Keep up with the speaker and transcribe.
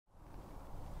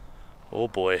Oh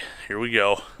boy, here we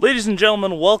go. Ladies and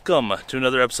gentlemen, welcome to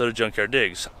another episode of Junkyard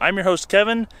Digs. I'm your host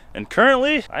Kevin, and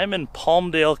currently I'm in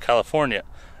Palmdale, California.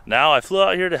 Now, I flew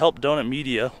out here to help Donut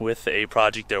Media with a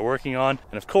project they're working on.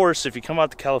 And of course, if you come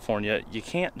out to California, you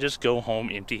can't just go home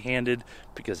empty-handed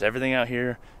because everything out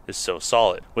here is so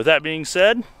solid. With that being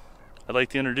said, I'd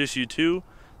like to introduce you to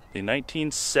the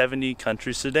 1970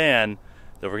 Country Sedan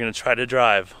that we're going to try to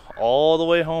drive all the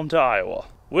way home to Iowa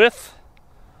with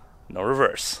no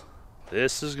reverse.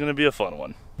 This is going to be a fun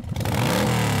one.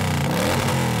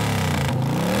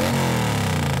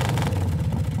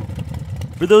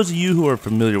 For those of you who are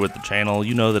familiar with the channel,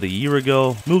 you know that a year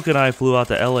ago, Mook and I flew out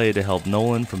to LA to help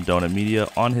Nolan from Donut Media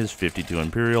on his 52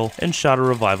 Imperial and shot a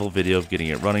revival video of getting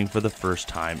it running for the first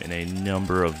time in a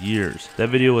number of years. That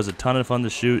video was a ton of fun to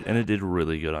shoot and it did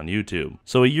really good on YouTube.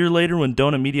 So a year later, when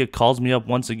Donut Media calls me up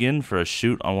once again for a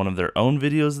shoot on one of their own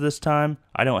videos this time,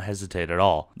 I don't hesitate at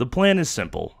all. The plan is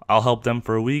simple. I'll help them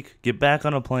for a week, get back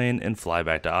on a plane, and fly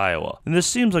back to Iowa. And this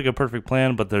seems like a perfect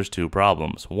plan, but there's two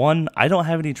problems. One, I don't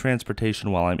have any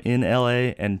transportation while I'm in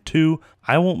LA, and two,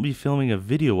 I won't be filming a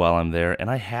video while I'm there,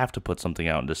 and I have to put something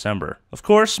out in December. Of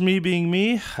course, me being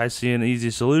me, I see an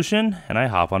easy solution, and I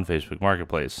hop on Facebook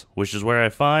Marketplace, which is where I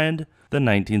find the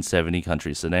 1970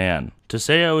 Country Sedan. To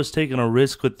say I was taking a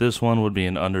risk with this one would be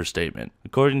an understatement.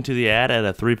 According to the ad, I had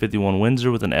a 351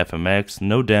 Windsor with an FMX,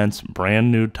 no dents,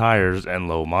 brand new tires, and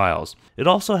low miles. It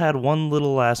also had one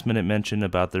little last minute mention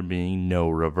about there being no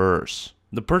reverse.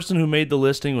 The person who made the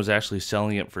listing was actually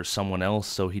selling it for someone else,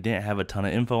 so he didn't have a ton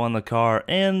of info on the car,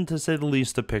 and to say the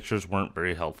least, the pictures weren't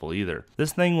very helpful either.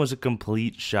 This thing was a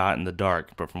complete shot in the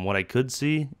dark, but from what I could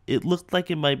see, it looked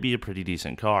like it might be a pretty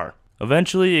decent car.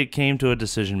 Eventually, it came to a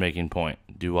decision-making point.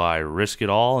 Do I risk it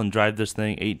all and drive this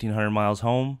thing 1,800 miles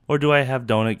home? Or do I have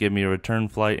Donut give me a return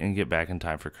flight and get back in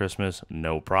time for Christmas?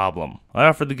 No problem. I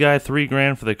offered the guy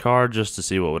 $3,000 for the car just to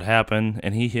see what would happen,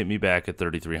 and he hit me back at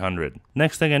 $3,300.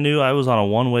 Next thing I knew, I was on a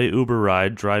one-way Uber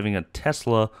ride driving a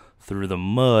Tesla through the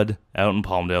mud out in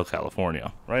Palmdale,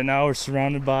 California. Right now, we're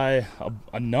surrounded by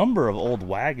a number of old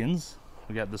wagons.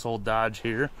 We got this old Dodge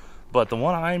here. But the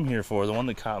one I'm here for, the one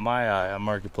that caught my eye on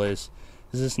Marketplace,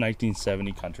 is this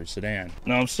 1970 Country Sedan.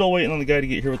 Now, I'm still waiting on the guy to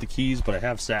get here with the keys, but I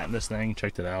have sat in this thing,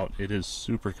 checked it out. It is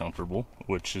super comfortable,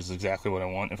 which is exactly what I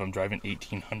want if I'm driving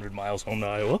 1,800 miles home to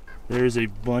Iowa. There's a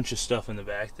bunch of stuff in the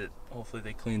back that hopefully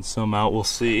they clean some out. We'll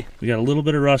see. We got a little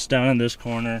bit of rust down in this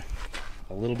corner,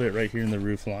 a little bit right here in the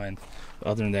roof line.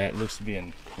 Other than that, it looks to be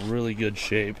in really good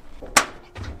shape.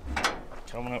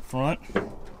 Coming up front,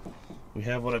 we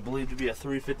have what I believe to be a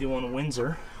 351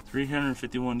 Windsor,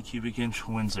 351 cubic inch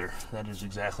Windsor. That is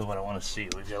exactly what I want to see.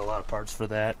 We've got a lot of parts for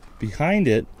that. Behind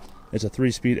it is a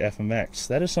 3-speed FMX.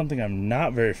 That is something I'm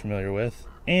not very familiar with.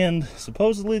 And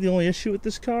supposedly the only issue with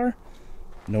this car,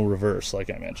 no reverse, like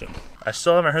I mentioned. I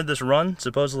still haven't heard this run.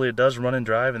 Supposedly it does run and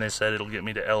drive, and they said it'll get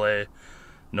me to LA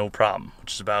no problem,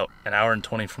 which is about an hour and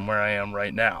 20 from where I am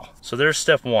right now. So there's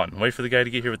step one. Wait for the guy to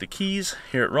get here with the keys,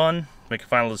 hear it run, make a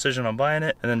final decision on buying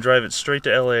it, and then drive it straight to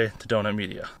LA to Donut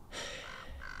Media.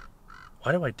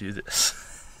 Why do I do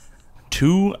this?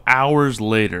 2 hours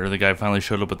later, the guy finally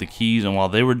showed up with the keys, and while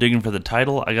they were digging for the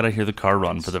title, I got to hear the car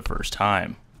run for the first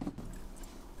time.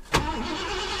 A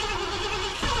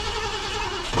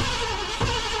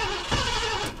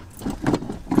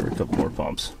couple more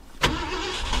pumps.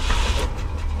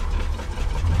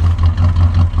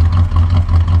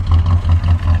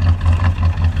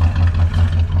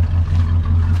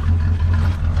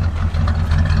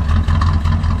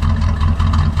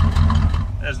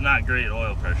 Not great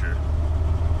oil pressure.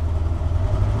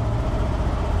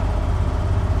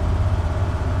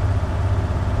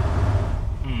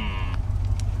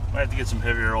 Might have to get some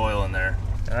heavier oil in there.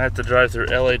 And I have to drive through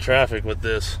LA traffic with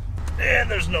this. And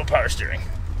there's no power steering.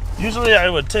 Usually I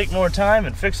would take more time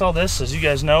and fix all this, as you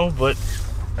guys know, but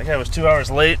that guy was 2 hours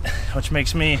late, which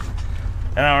makes me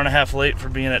an hour and a half late for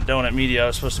being at Donut Media. I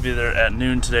was supposed to be there at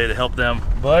noon today to help them,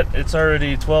 but it's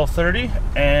already 12:30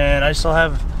 and I still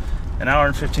have an hour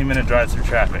and 15-minute drive through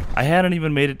traffic. I hadn't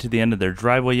even made it to the end of their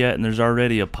driveway yet, and there's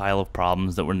already a pile of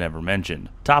problems that were never mentioned.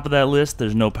 Top of that list,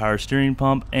 there's no power steering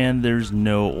pump, and there's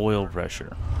no oil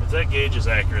pressure. If that gauge is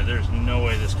accurate, there's no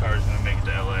way this car is going to make it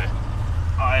to LA.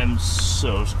 I am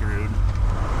so screwed.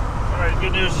 Alright,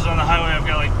 good news is on the highway I've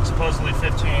got like supposedly 15.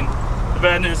 The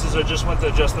bad news is I just went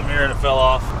to adjust the mirror and it fell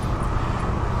off.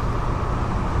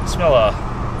 I smell a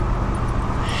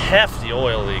hefty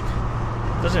oil leak.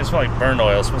 It doesn't even smell like burned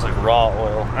oil, it smells like raw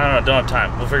oil. I don't know, don't have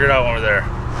time. We'll figure it out when we're there.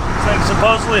 This thing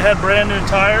supposedly had brand new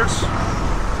tires.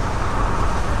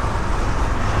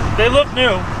 They look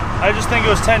new. I just think it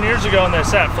was 10 years ago and they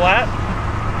sat flat.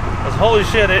 I was, holy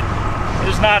shit, It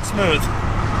is not smooth.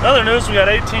 In other news, we got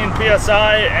 18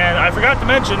 PSI, and I forgot to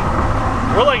mention,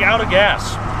 we're like out of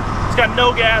gas. It's got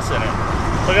no gas in it.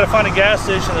 So I gotta find a gas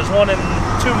station. There's one in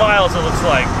 2 miles, it looks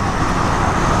like.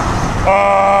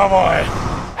 Oh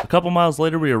boy. A couple miles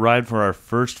later, we arrived for our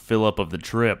first fill up of the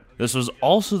trip. This was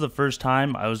also the first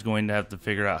time I was going to have to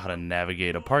figure out how to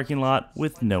navigate a parking lot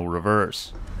with no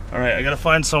reverse. All right, I gotta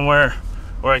find somewhere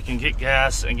where I can get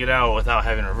gas and get out without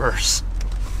having reverse.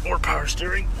 Or power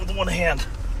steering with one hand.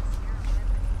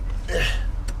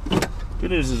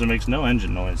 Good news is it makes no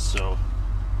engine noise, so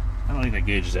I don't think that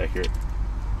gauge is accurate.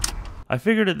 I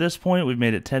figured at this point we've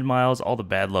made it 10 miles, all the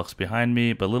bad luck's behind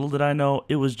me, but little did I know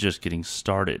it was just getting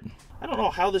started. I don't know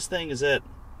how this thing is at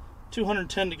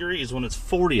 210 degrees when it's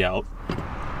 40 out.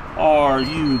 Are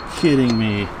you kidding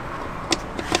me?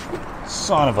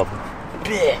 Son of a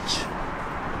bitch.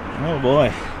 Oh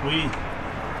boy,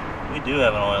 we do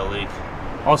have an oil leak.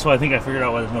 Also, I think I figured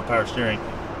out why there's no power steering.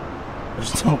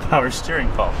 There's no power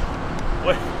steering pump.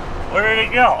 Where did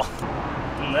it go?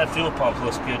 That fuel pump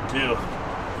looks good too.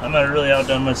 I might have really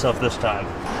outdone myself this time.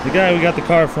 The guy we got the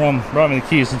car from brought me the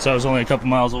keys since I was only a couple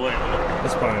miles away.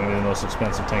 That's probably gonna be the most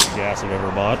expensive tank of gas I've ever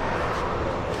bought.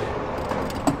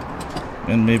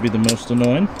 And maybe the most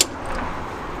annoying.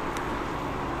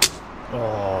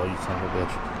 Oh, you son of a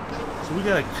bitch. So we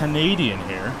got a Canadian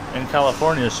here in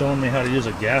California showing me how to use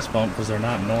a gas pump because they're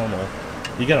not normal.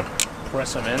 You gotta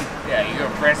press them in. Yeah, you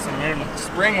gotta press them in,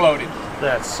 spring loaded.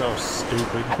 That's so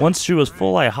stupid. Once she was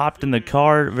full, I hopped in the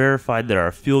car, verified that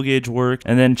our fuel gauge worked,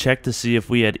 and then checked to see if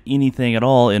we had anything at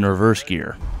all in reverse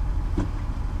gear.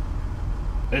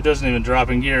 It doesn't even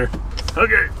drop in gear.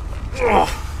 Okay. Oh.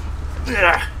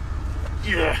 Yeah.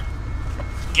 Yeah.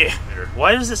 Yeah.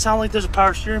 Why does it sound like there's a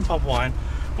power steering pump line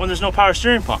when there's no power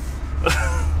steering pump?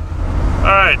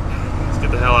 Alright, let's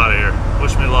get the hell out of here.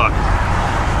 Wish me luck.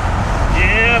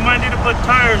 Yeah, I might need to put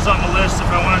tires on the list if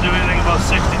I want to do anything above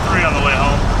 63 on the way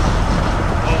home.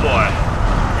 Oh boy.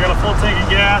 We got a full tank of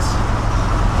gas.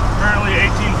 Currently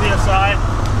 18 PSI.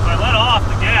 If I let off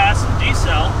the gas and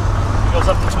decel, it goes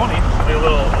up to 20. It'll be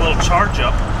a little charge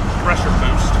up, pressure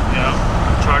boost, you know.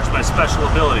 Charged by special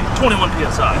ability. 21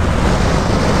 PSI.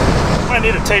 Might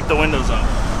need to tape the windows on.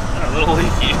 They're a little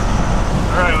leaky.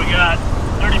 Alright, we got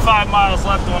 35 miles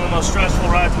left, one of the most stressful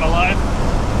rides of my life.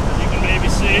 As you can maybe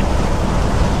see.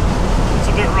 It's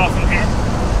a bit rough in here.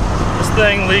 This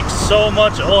thing leaks so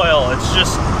much oil. It's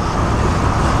just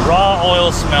raw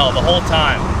oil smell the whole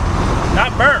time.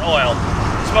 Not burnt oil.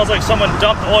 It smells like someone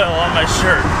dumped oil on my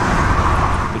shirt.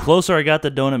 The closer I got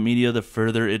to Donut Media, the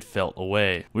further it felt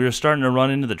away. We were starting to run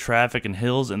into the traffic and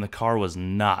hills, and the car was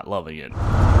not loving it.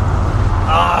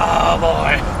 Oh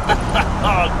boy.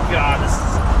 Oh god, this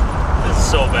is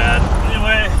so bad.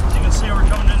 Anyway, as you can see, we're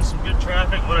coming into some good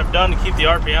traffic. What I've done to keep the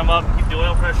RPM up, keep the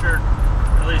oil pressure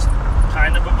at least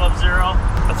kind of above zero,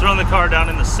 I've thrown the car down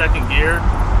into second gear.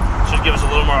 Should give us a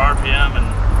little more RPM and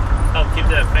help keep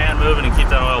that fan moving and keep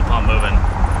that oil pump moving.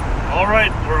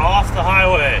 Alright, we're off the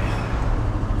highway.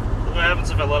 What happens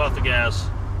if I let off the gas?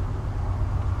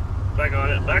 Back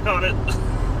on it, back on it.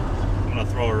 I'm gonna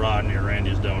throw a rod near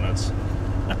Randy's Donuts.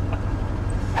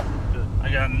 I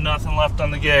got nothing left on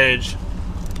the gauge,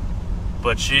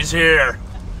 but she's here.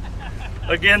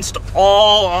 Against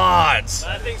all odds.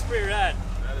 That thing's pretty rad.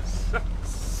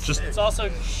 It's also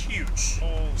huge.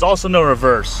 There's also no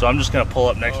reverse, so I'm just gonna pull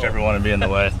up next to everyone and be in the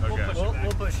way.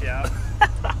 We'll push you out.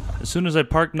 As soon as I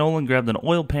parked, Nolan grabbed an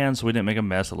oil pan so we didn't make a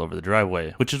mess all over the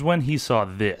driveway, which is when he saw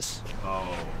this.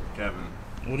 Oh, Kevin.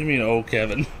 What do you mean, oh,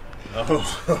 Kevin?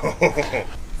 Oh,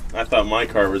 I thought my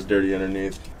car was dirty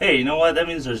underneath. Hey, you know what? That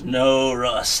means there's no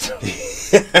rust.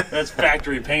 That's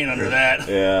factory paint under that.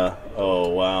 Yeah. Oh,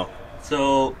 wow.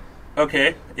 So,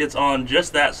 okay, it's on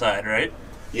just that side, right?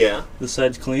 Yeah. This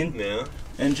side's clean? Yeah.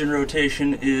 Engine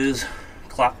rotation is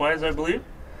clockwise, I believe?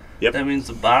 Yep. That means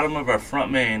the bottom of our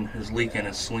front main is leaking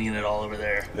and slinging it all over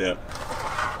there. Yeah.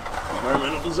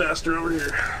 Environmental disaster over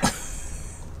here.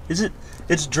 Is it?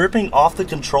 It's dripping off the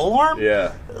control arm?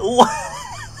 Yeah. What?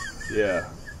 Yeah.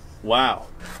 Wow.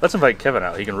 Let's invite Kevin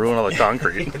out. He can ruin all the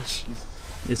concrete.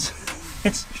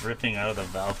 It's dripping out of the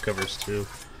valve covers too.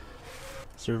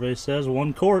 Survey says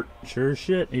 1 quart. Sure as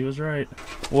shit. He was right.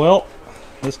 Well,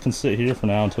 this can sit here for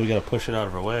now until we got to push it out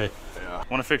of our way. Yeah.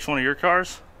 Want to fix one of your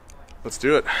cars? Let's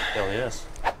do it. Hell yes.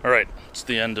 Alright, it's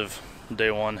the end of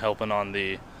day 1 helping on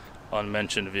the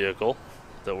unmentioned vehicle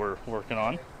that we're working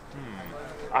on.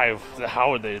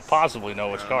 How would they possibly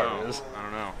know which car it is? I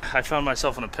don't know. I found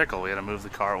myself in a pickle. We had to move the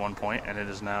car at one point, and it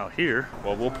is now here.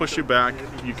 Well, we'll push you back.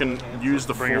 You can use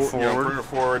the Bring her forward. bring her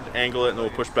forward, angle it, and then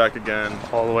we'll push back again.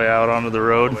 All the way out onto the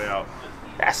road. All the way out.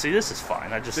 Yeah, see, this is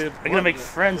fine. I'm gonna make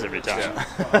friends every time. Yeah.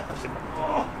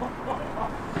 Oh,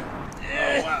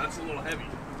 wow, that's a little heavy.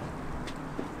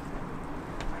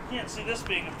 I can't see this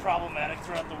being problematic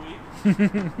throughout the week.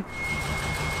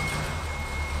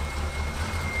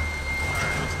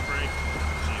 Alright, what's the brake?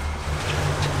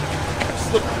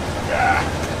 Slip.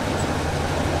 Yeah.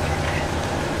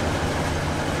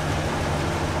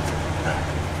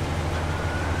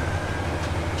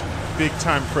 Big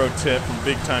time pro tip from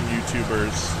big time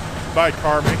YouTubers. Buy a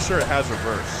car, make sure it has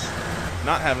reverse.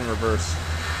 Not having reverse,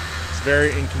 it's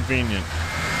very inconvenient.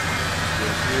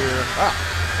 Ah,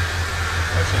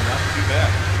 actually not too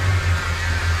bad.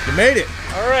 You made it.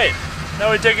 All right, now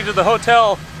we take it to the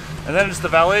hotel, and then it's the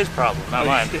valet's problem, not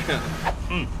mine.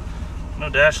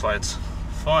 No dash lights.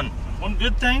 Fun. One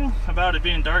good thing about it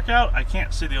being dark out, I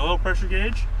can't see the oil pressure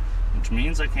gauge, which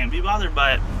means I can't be bothered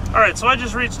by it. All right, so I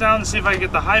just reached down to see if I could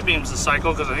get the high beams to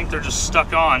cycle because I think they're just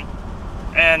stuck on.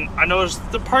 And I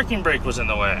noticed the parking brake was in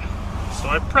the way. So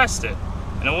I pressed it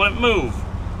and it wouldn't move.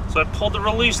 So I pulled the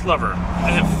release lever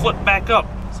and it flipped back up.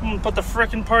 Someone put the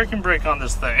frickin' parking brake on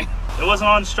this thing. It wasn't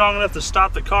on strong enough to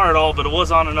stop the car at all, but it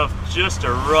was on enough just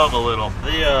to rub a little.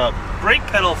 The brake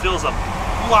pedal feels a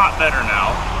lot better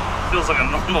now. Feels like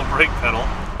a normal brake pedal.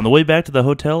 On the way back to the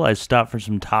hotel, I stopped for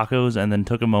some tacos and then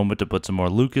took a moment to put some more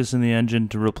Lucas in the engine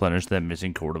to replenish that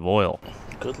missing quart of oil.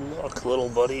 Good luck, little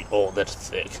buddy. Oh, that's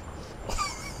thick.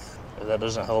 If that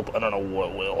doesn't help, I don't know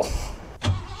what will.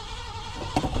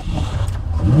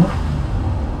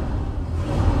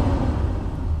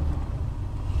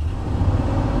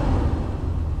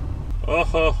 Oh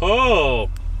ho ho!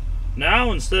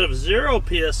 Now instead of 0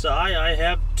 PSI, I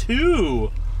have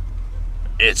 2.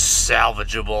 It's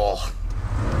salvageable.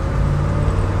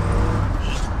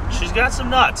 She's got some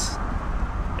nuts.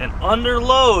 And under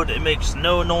load, it makes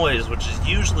no noise, which is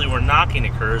usually where knocking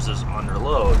occurs is under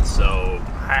load. So,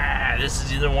 this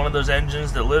is either one of those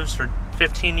engines that lives for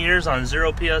 15 years on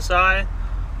 0 PSI,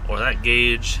 or that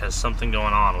gauge has something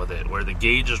going on with it, where the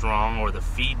gauge is wrong or the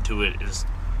feed to it is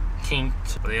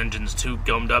kinked, or the engine's too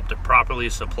gummed up to properly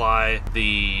supply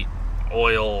the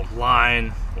oil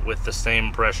line with the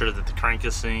same pressure that the crank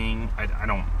is seeing. I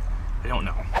don't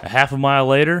know. A half a mile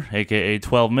later, aka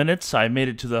 12 minutes, I made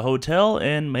it to the hotel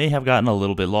and may have gotten a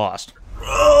little bit lost.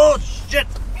 Oh shit!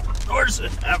 Where does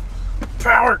it have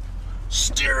power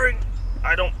steering?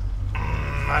 I don't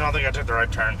think I took the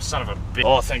right turn. Son of a bitch.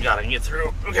 Oh, thank God I can get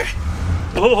through. Okay.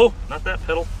 Oh, not that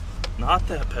pedal. Not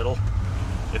that pedal.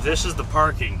 If this is the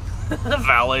parking, the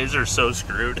valets are so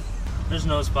screwed. There's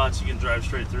no spots you can drive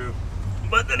straight through.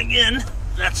 But then again,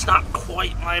 that's not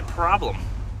quite my problem.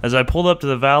 As I pulled up to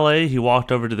the valet, he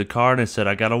walked over to the car and I said,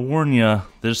 I gotta warn ya,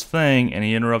 this thing, and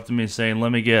he interrupted me saying,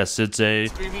 let me guess, it's a...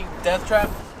 Screaming death trap?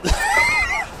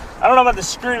 I don't know about the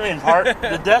screaming part.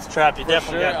 The death trap, you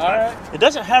definitely got time. Right. It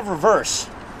doesn't have reverse.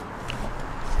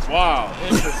 Wow.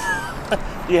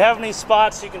 Do you have any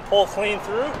spots you can pull clean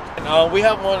through? No, we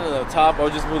have one on the top.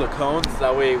 I'll just move the cones.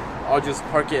 That way, I'll just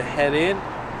park it head in,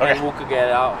 and we could get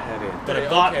it out head in. But I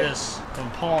bought this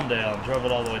from Palmdale and drove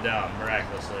it all the way down,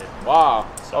 miraculously. Wow.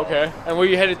 So, okay. And where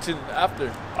you headed to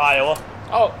after? Iowa.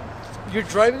 Oh, you're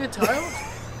driving a tile?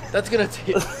 That's gonna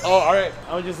take. Oh, all right.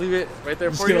 I'll just leave it right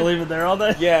there for you. Just gonna leave it there all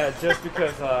day? Yeah, just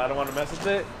because I don't want to mess with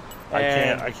it.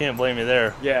 I can't blame you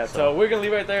there. Yeah, so we're gonna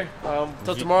leave it right there.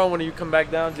 Till tomorrow when you come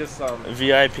back down, just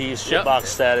VIP shitbox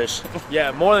status.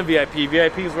 Yeah, more than VIP.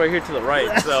 VIP is right here to the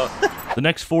right. So the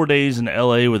next 4 days in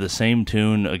LA were the same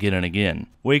tune again and again.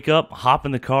 Wake up, hop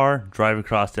in the car, drive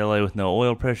across LA with no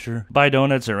oil pressure, buy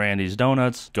donuts at Randy's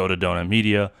Donuts, go to Donut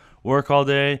Media, work all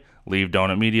day, leave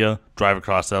Donut Media, drive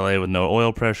across LA with no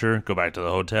oil pressure, go back to the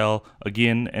hotel,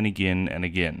 again and again and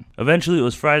again. Eventually it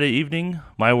was Friday evening,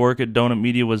 my work at Donut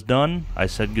Media was done, I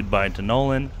said goodbye to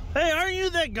Nolan. Hey, aren't you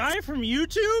that guy from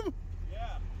YouTube?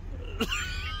 Yeah.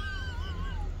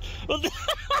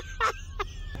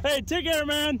 Hey, take care,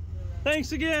 man.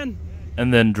 Thanks again.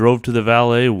 And then drove to the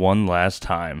valet one last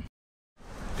time.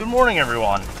 Good morning,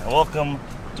 everyone, and welcome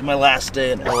to my last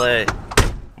day in LA.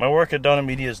 My work at Donut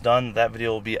Media is done. That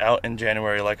video will be out in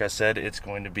January. Like I said, it's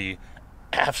going to be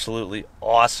absolutely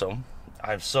awesome.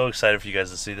 I'm so excited for you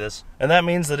guys to see this. And that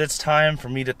means that it's time for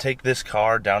me to take this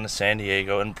car down to San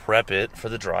Diego and prep it for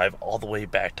the drive all the way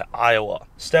back to Iowa.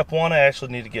 Step one, I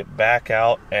actually need to get back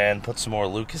out and put some more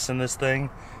Lucas in this thing,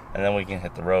 and then we can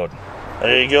hit the road.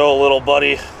 There you go, little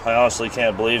buddy. I honestly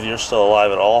can't believe you're still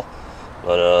alive at all.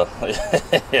 But,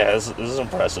 yeah, this is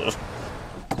impressive.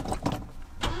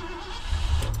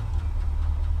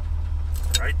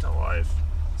 Right to life.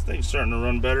 This thing's starting to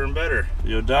run better and better.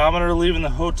 The odometer leaving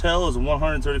the hotel is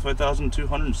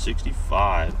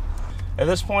 135,265. At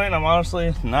this point, I'm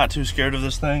honestly not too scared of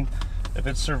this thing. If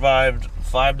it survived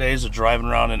 5 days of driving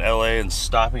around in LA and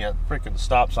stopping at freaking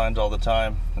stop signs all the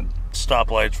time, and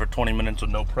stoplights for 20 minutes with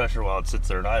no pressure while it sits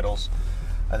there and idles,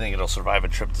 I think it'll survive a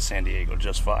trip to San Diego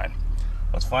just fine.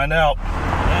 Let's find out.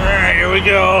 Alright, here we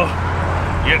go.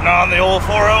 Getting on the old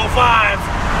 405.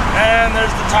 And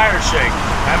there's the tire shake.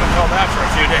 I haven't felt that for a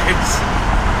few days.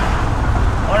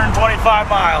 125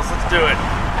 miles, let's do it.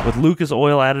 With Lucas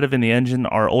oil additive in the engine,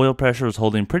 our oil pressure was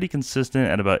holding pretty consistent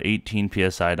at about 18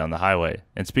 psi down the highway.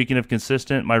 And speaking of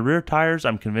consistent, my rear tires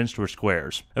I'm convinced were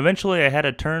squares. Eventually I had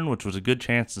a turn, which was a good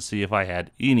chance to see if I had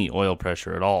any oil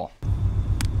pressure at all.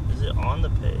 Is it on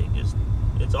the peg?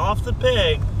 It's off the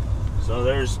peg, so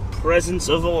there's presence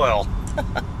of oil.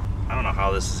 I don't know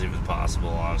how this is even possible,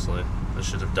 honestly. This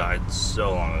should have died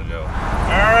so long ago.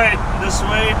 Alright, this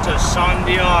way to San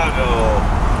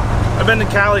Diego. I've been to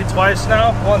Cali twice now.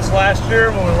 Once last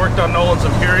year when we worked on Nolan's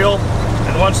Imperial,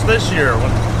 and once this year when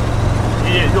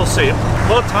you'll see.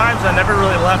 Both times I never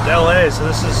really left LA, so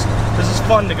this is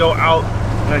fun to go out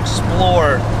and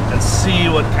explore and see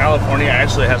what California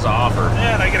actually has to offer.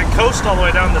 And I get a coast all the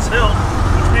way down this hill,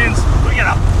 which means we get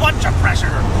a bunch of pressure.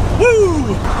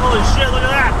 Woo! Holy shit, look at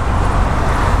that!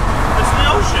 It's the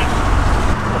ocean.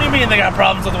 What do you mean they got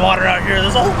problems with the water out here?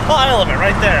 There's a whole pile of it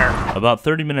right there. About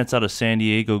 30 minutes out of San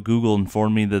Diego, Google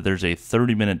informed me that there's a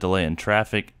 30-minute delay in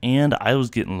traffic, and I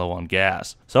was getting low on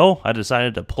gas. So I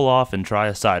decided to pull off and try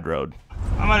a side road.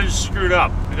 I might have just screwed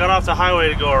up. I got off the highway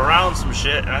to go around some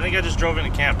shit, and I think I just drove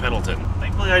into Camp Pendleton.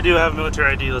 Thankfully, I do have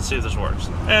military ID. Let's see if this works.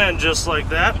 And just like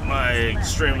that, my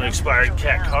extremely expired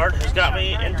CAT card has got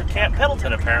me into Camp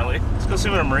Pendleton, apparently. Let's go see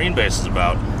what a Marine base is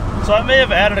about. So I may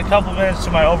have added a couple minutes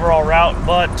to my overall route,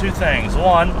 but two things.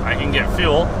 One, I can get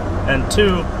fuel, and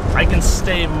two, I can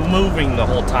stay moving the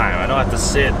whole time. I don't have to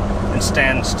sit and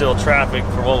stand still traffic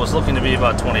for what was looking to be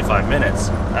about 25 minutes.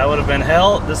 That would have been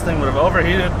hell. This thing would have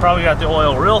overheated, probably got the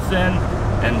oil real thin,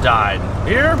 and died.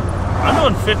 Here, I'm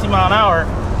doing 50 mile an hour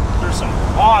through some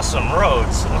awesome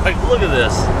roads. Like, look at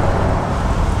this.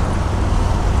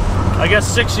 I guess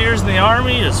 6 years in the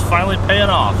Army is finally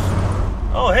paying off.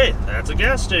 Oh, hey, that's a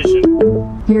gas station.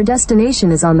 Your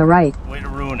destination is on the right. Way to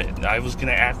ruin it. I was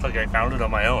gonna act like I found it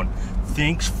on my own.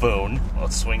 Thanks, phone.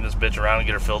 Let's swing this bitch around and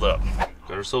get her filled up.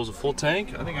 Got ourselves a full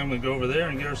tank. I think I'm gonna go over there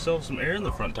and get ourselves some air in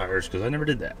the front tires, because I never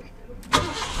did that.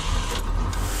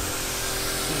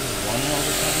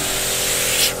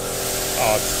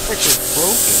 Oh, it's freaking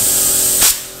broken.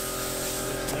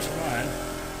 Never mind.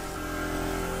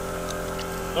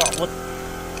 Oh,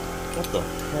 what the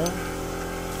hell?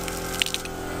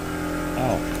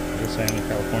 Oh, I guess I am in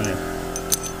California,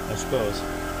 I suppose.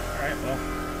 Alright, well,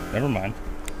 never mind.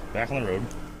 Back on the road.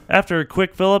 After a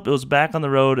quick fill-up, it was back on the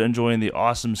road enjoying the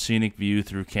awesome scenic view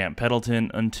through Camp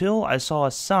Pendleton until I saw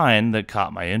a sign that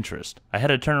caught my interest. I had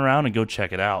to turn around and go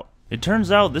check it out. It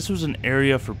turns out this was an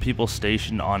area for people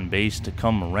stationed on base to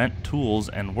come rent tools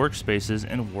and workspaces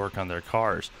and work on their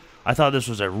cars. I thought this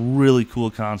was a really cool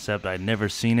concept. I'd never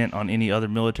seen it on any other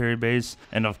military base,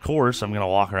 and of course I'm going to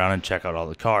walk around and check out all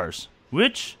the cars.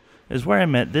 Which is where I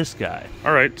met this guy.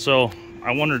 Alright, so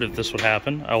I wondered if this would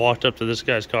happen. I walked up to this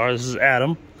guy's car. This is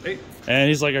Adam. Hey. And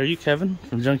he's like, "Are you Kevin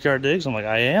from Junkyard Digs?" I'm like,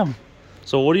 "I am."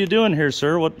 So what are you doing here,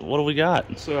 sir? What do we got?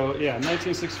 So yeah,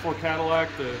 1964 Cadillac,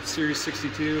 the Series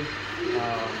 62.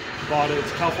 Bought it.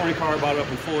 It's a California car. Bought it up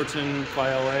in Fullerton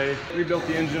by LA. Rebuilt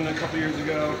the engine a couple years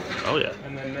ago. Oh yeah.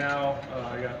 And then now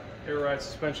I got air ride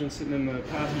suspension sitting in the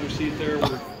passenger seat there,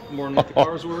 with more than what the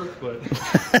cars work, but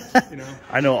you know.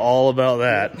 I know all about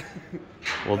that.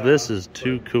 Well, this is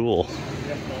too cool.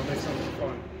 Yeah, well, it makes something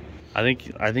fun. I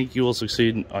think you will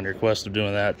succeed on your quest of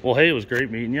doing that. Well, hey, it was great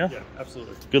meeting you. Yeah,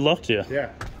 absolutely. Good luck to you. Yeah.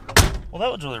 Well,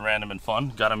 that was really random and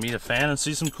fun. Got to meet a fan and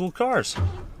see some cool cars.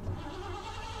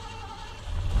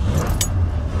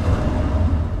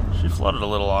 She flooded a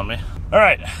little on me. All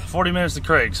right, 40 minutes to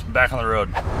Craig's. Back on the road.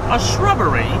 A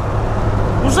shrubbery?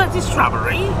 Was that the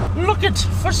shrubbery? Look it,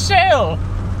 for sale.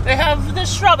 They have the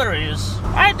strawberries.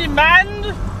 I demand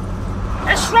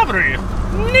a shrubbery.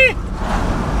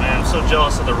 Man, I'm so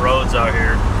jealous of the roads out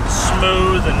here.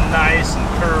 Smooth and nice and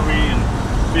curvy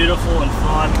and beautiful and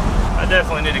fun. I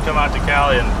definitely need to come out to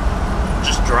Cali and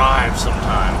just drive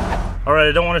sometime. All right,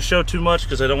 I don't want to show too much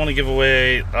because I don't want to give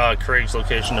away Craig's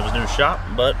location of his new shop,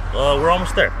 but we're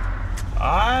almost there.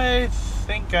 I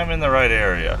think I'm in the right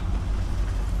area.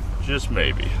 Just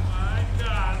maybe. My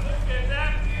God, look at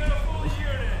that beautiful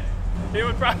unit. It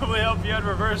would probably help you in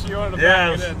reverse. You wanted to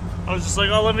back it in. I was just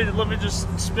like, oh, let me just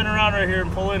spin around right here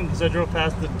and pull in because I drove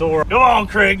past the door. Come on,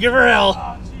 Craig, give her hell.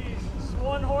 Oh, jeez,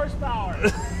 1 horsepower.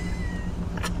 Look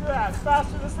at that, it's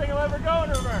faster than this thing will ever go in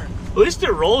reverse. At least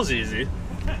it rolls easy.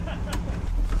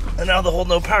 And now the whole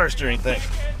no power steering thing.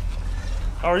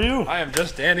 How are you? I am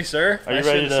just dandy, sir. Are you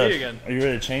ready to see you again? Are you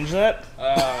ready to change that?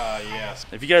 Yes.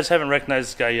 If you guys haven't recognized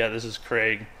this guy yet, this is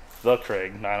Craig, the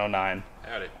Craig 909.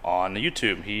 Howdy. On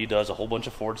YouTube. He does a whole bunch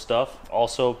of Ford stuff.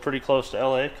 Also pretty close to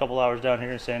LA, a couple hours down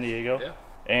here in San Diego. Yeah.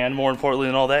 And more importantly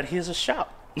than all that, he has a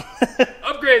shop.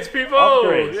 Upgrades, people!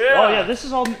 Upgrades. Yeah. Oh yeah, this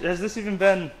is all, has this even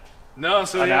been No,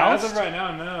 so announced? yeah, as of right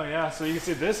now, no, yeah. So you can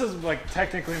see this is like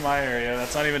technically my area.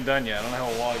 That's not even done yet. I don't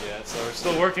have a wall yet. So we're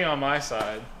still working on my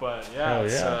side. But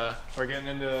yeah, we're getting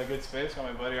into a good space. Got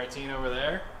my buddy Artine over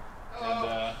there.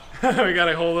 And we got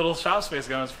a whole little shop space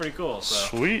going. It's pretty cool.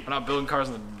 So Sweet. We're not building cars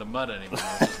in the mud anymore,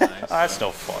 which is nice. That's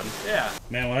no fun. Yeah.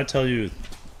 Man, when I tell you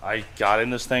I got in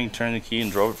this thing, turned the key,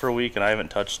 and drove it for a week, and I haven't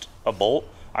touched a bolt.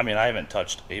 I mean, I haven't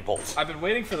touched a bolt. I've been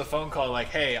waiting for the phone call like,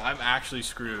 hey, I'm actually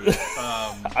screwed.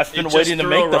 I've been waiting to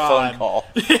make the phone call.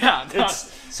 Yeah. No.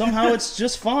 Somehow it's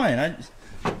just fine.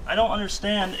 I don't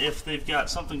understand if they've got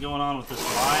something going on with this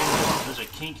line. There's a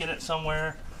kink in it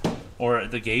somewhere. Or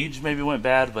the gauge maybe went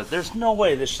bad, but there's no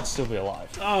way this should still be alive.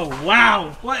 Oh,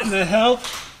 wow. What in the hell?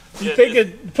 You think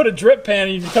it put a drip pan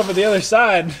and you can cover the other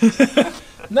side.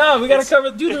 No, we got to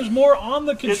cover... Dude, there's more on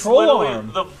the control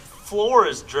arm. The floor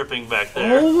is dripping back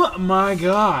there. Oh, my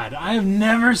God. I have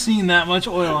never seen that much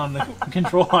oil on the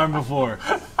control arm before.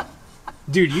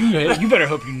 Dude, you better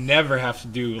hope you never have to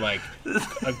do, like,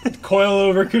 a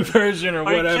coil-over conversion or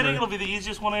whatever. Are you kidding? It'll be the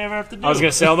easiest one I ever have to do. I was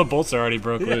going to say, all the bolts are already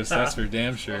broke loose. That's for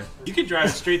damn sure. You could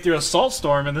drive straight through a salt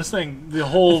storm, and this thing, the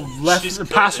whole left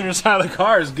passenger side of the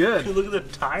car is good. Dude, look at the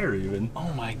tire, even.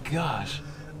 Oh, my gosh.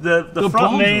 The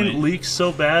front main leaks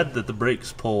so bad that the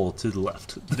brakes pull to the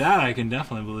left. That I can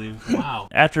definitely believe. Wow.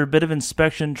 After a bit of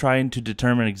inspection, trying to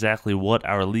determine exactly what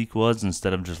our leak was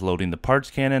instead of just loading the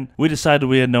parts cannon, we decided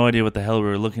we had no idea what the hell we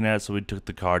were looking at, so we took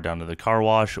the car down to the car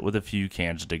wash with a few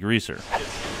cans of degreaser.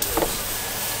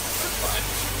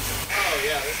 Oh,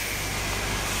 yeah.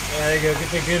 There you go. Get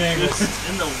the good angle.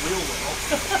 In the wheel well.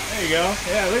 There you go.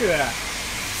 Yeah, look at that.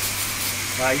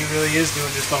 Wow, he really is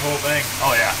doing just the whole thing.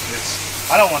 Oh, yeah.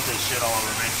 I don't want this shit all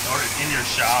over me, or in your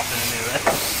shop and any of that.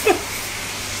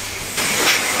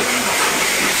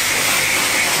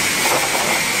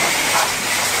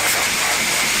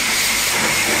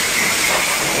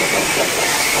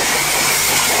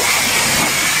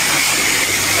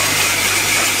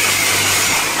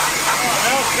 Oh,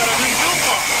 now it's got a new wheel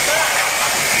pump.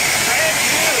 Thank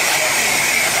you.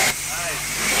 Nice.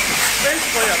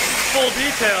 Basically a full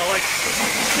detail, like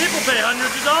people pay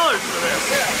hundreds of dollars for this.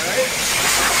 Yeah, right?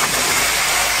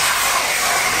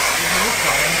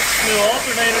 New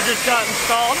alternator just got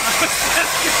installed.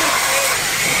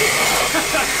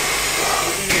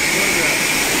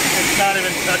 It's not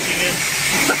even touching it.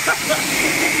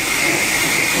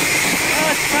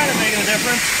 It's kind of making a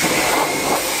difference.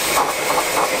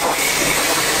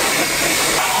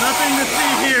 Nothing to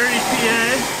see here,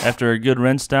 EPA. After a good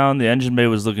rinse down, the engine bay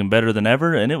was looking better than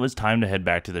ever, and it was time to head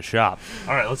back to the shop.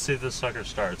 All right, let's see if this sucker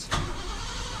starts.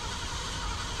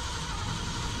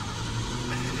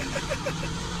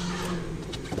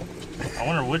 I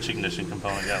wonder which ignition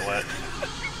component got wet.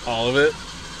 All of it.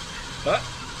 What?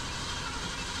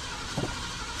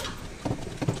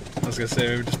 I was gonna say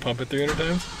maybe just pump it 300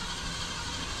 times.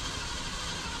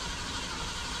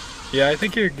 Yeah, I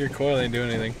think your coil ain't doing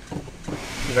anything.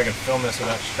 See if I can film this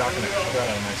without shocking the crap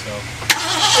out of myself.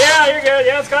 Yeah, you're good.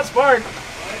 Yeah, it's got spark.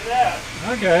 Like that.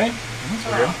 Okay. That's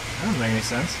weird. That doesn't make any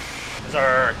sense. Is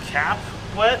our cap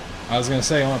wet? I was gonna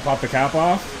say, you want to pop the cap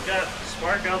off? We got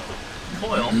spark out the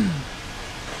coil.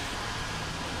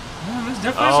 Oh, there's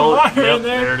definitely some water in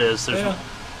there. There it is.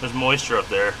 There's moisture up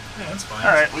there. Yeah, that's fine.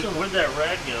 All right, where'd that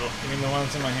rag go? You mean the one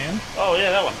that's in my hand? Oh,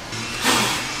 yeah, that one.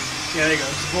 Yeah, there you go.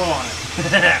 Just blow on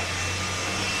it.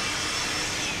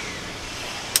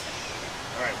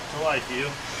 All right, to life, you.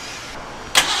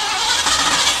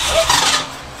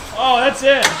 Oh, that's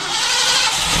it.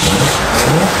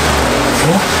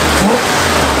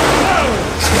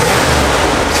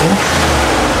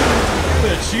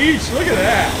 Look at the cheese. Look at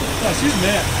that. Oh, she's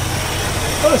mint.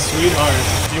 What a sweetheart.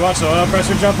 Do you watch the oil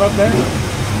pressure jump up there?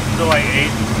 To like 8.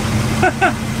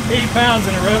 8 pounds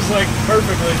and it rose like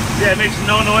perfectly. Yeah, it makes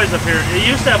no noise up here. It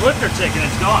used to have lifter tick and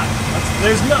it's gone.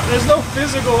 There's no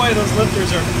physical way those lifters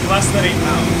are less than 8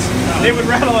 pounds. No. They would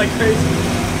rattle like crazy.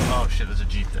 Oh shit, there's a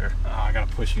Jeep there. Oh, I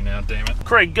gotta push you now, damn it.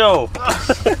 Craig, go!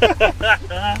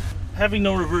 Having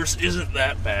no reverse isn't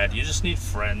that bad. You just need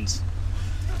friends.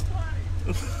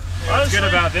 What's good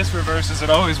about this reverse is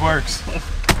it always works.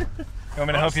 You want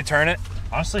me to help you turn it?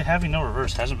 Honestly, having no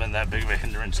reverse hasn't been that big of a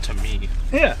hindrance to me.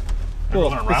 Yeah.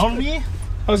 Everyone around me?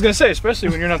 I was gonna say, especially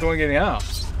when you're not the one getting out.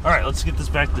 All right, let's get this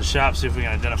back to the shop, see if we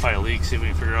can identify a leak, see if we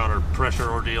can figure out our pressure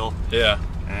ordeal. Yeah.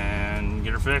 And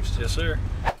get her fixed. Yes, sir.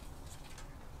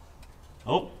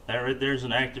 Oh, that right there's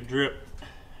an active drip,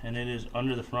 and it is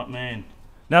under the front main.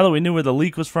 Now that we knew where the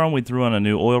leak was from, we threw on a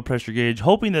new oil pressure gauge,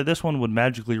 hoping that this one would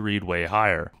magically read way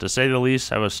higher. To say the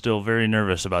least, I was still very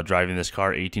nervous about driving this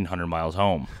car 1,800 miles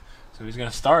home. So he's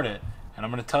gonna start it, and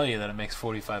I'm gonna tell you that it makes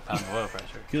 45 pounds of oil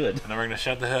pressure. Good. And then we're gonna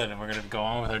shut the hood, and we're gonna go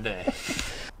on with our day.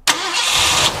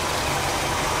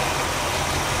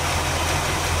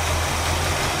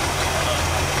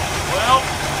 Well,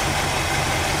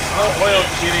 no oil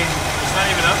cheating. It's not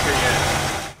even up here yet.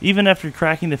 Even after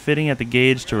cracking the fitting at the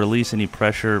gauge to release any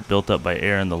pressure built up by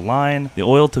air in the line, the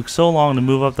oil took so long to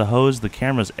move up the hose the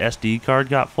camera's SD card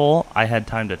got full. I had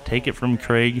time to take it from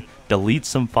Craig, delete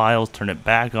some files, turn it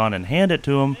back on and hand it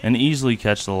to him, and easily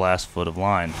catch the last foot of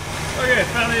line. Okay,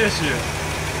 found the issue.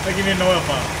 I think you need an oil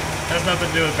pump. Has nothing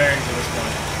to do with bearings at this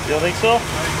point. You don't think so?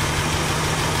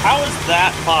 How is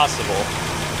that possible?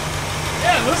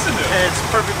 Yeah, listen to it. And it's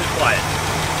perfectly quiet.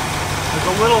 There's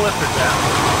a little lifter down.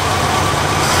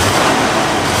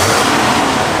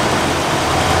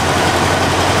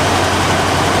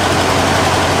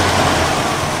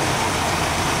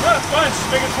 No, it's fine. It's just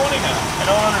making 20 now. I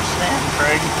don't understand,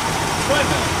 Craig. It's fine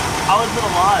now. How is it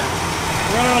alive?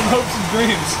 Running on hopes and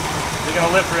dreams. Is it going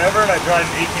to live forever and I drive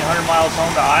 1,800 miles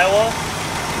home to Iowa?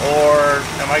 Or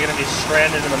am I going to be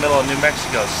stranded in the middle of New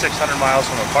Mexico, 600 miles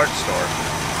from a parts store?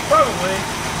 Probably.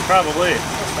 Probably.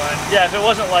 That's fine. Yeah, if it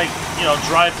wasn't like, you know,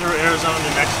 drive through Arizona,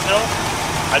 New Mexico,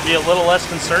 I'd be a little less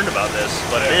concerned about this,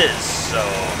 but it is, so.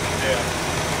 Yeah.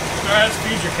 That's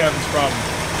future Kevin's problem.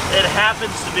 It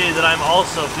happens to be that I'm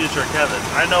also future Kevin.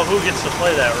 I know who gets to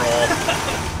play that role.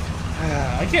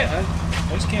 I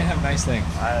just can't have nice things.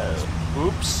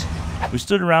 Oops. We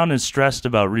stood around and stressed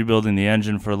about rebuilding the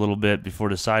engine for a little bit before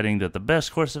deciding that the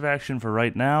best course of action for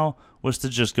right now was to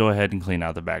just go ahead and clean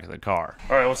out the back of the car.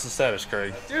 All right, what's the status,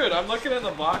 Craig? Dude, I'm looking at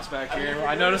the box back here.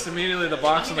 I noticed immediately the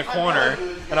box in the corner,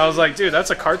 and I was like, dude,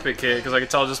 that's a carpet kit, because I could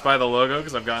tell just by the logo,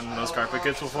 because I've gotten those carpet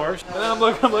kits before. And then I'm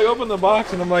like, open the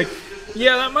box, and I'm like,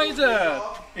 yeah, that might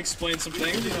explain some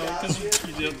things, you know, because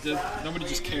nobody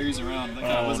just carries around. Like,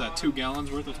 what was that, 2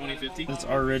 gallons worth of 2050? It's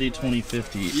already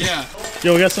 2050. Yeah.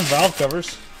 Yo, we got some valve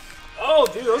covers. Oh,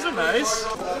 dude, those are nice.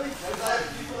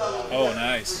 Oh,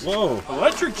 nice. Whoa.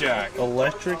 Electric jack.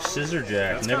 Electric scissor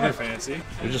jack. That's kind of fancy.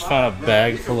 We just found a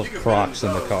bag full of Crocs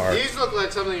in the car. These look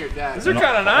like something your dad. These are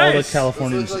kind of nice. All the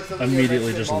Californians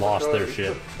immediately just lost their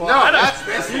shit. No, that's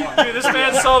this one. Dude, this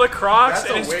man saw the Crocs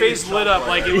and his face lit up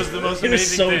like it was the most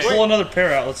amazing thing. Pull another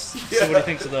pair out. Let's see what he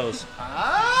thinks of those.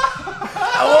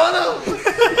 I want them.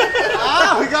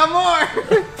 We got more.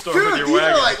 Dude, these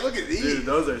are like, look at these. dude,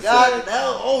 those are sick.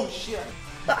 Oh shit.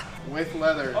 With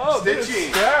leather. Oh,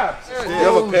 stitching. Straps. Do you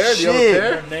have a pair? Do you have a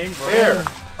pair? Name Pair.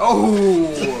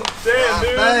 Oh. Damn,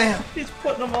 dude. Damn. He's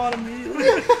putting them on immediately.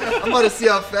 I'm about to see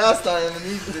how fast I am in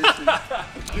these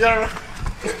bitches. Yeah.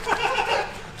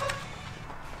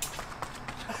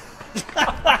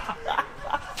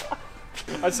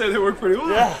 I'd say they work pretty well.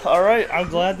 Yeah, all right. I'm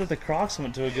glad that the Crocs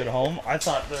went to a good home. I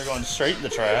thought they were going straight in the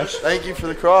trash. Thank you for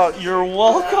the Crocs. You're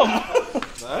welcome.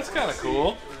 That's kind of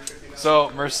cool.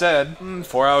 So, Merced,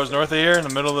 4 hours north of here in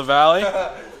the middle of the valley.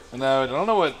 And I don't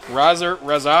know what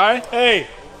Razai? Hey,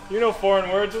 you know foreign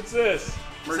words. What's this?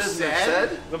 Merced?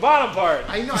 The bottom part.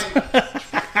 I know.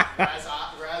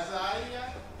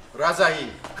 Razai.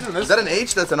 Is that an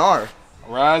H? That's an R.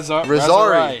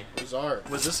 Razari.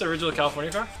 Was this the original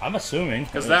California car? I'm assuming.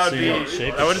 Because that would be,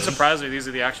 that wouldn't surprise me. These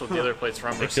are the actual dealer plates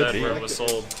from Merced where it was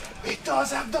sold. It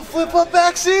does have the flip-up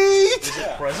back seat. Is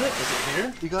it present? Is it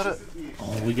here? You got it.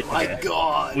 Oh, we get. My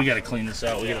God. We gotta clean this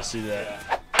out. We gotta see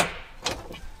that.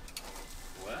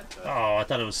 Oh, I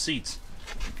thought it was seats.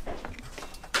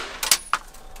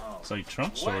 It's like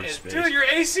trunk storage space. Dude, your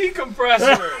AC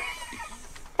compressor.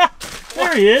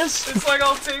 There he is. It's like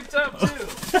all taped up too.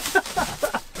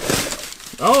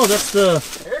 Oh, that's the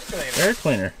Air cleaner. air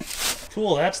cleaner.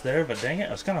 Cool, that's there, but dang it,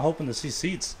 I was kind of hoping to see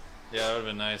seats. Yeah, that would have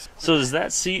been nice. So does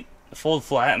that seat fold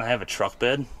flat and I have a truck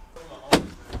bed? And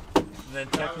then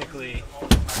technically...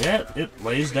 Yeah, it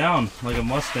lays down like a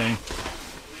Mustang.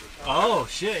 Oh,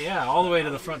 shit, yeah, all the way to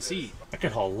the front seat. I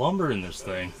could haul lumber in this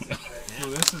thing. Oh,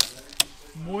 this is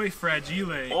muy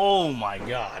fragile. Oh my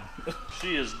God.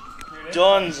 She is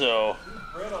donezo.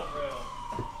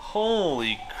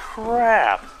 Holy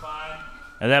crap.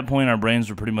 At that point, our brains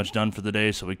were pretty much done for the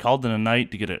day, so we called it a night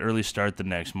to get an early start the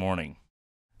next morning.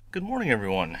 Good morning,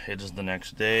 everyone. It is the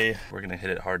next day. We're gonna hit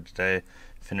it hard today,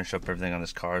 finish up everything on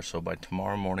this car, so by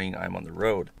tomorrow morning I'm on the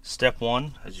road. Step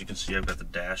one, as you can see, I've got the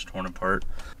dash torn apart.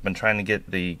 I've been trying to get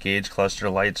the gauge cluster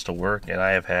lights to work, and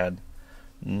I have had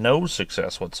no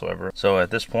success whatsoever. So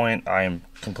at this point, I am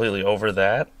completely over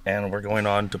that, and we're going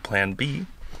on to plan B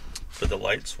for the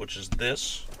lights, which is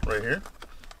this right here.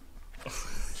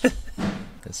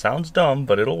 It sounds dumb,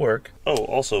 but it'll work. Oh,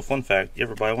 also, fun fact, you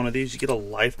ever buy one of these, you get a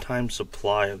lifetime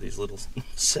supply of these little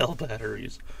cell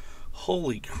batteries.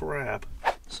 Holy crap.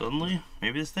 Suddenly,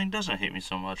 maybe this thing doesn't hate me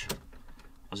so much. I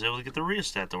was able to get the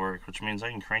rheostat to work, which means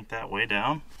I can crank that way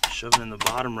down, shove it in the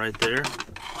bottom right there,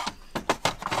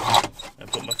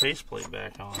 and put my faceplate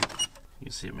back on. You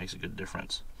can see it makes a good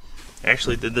difference. I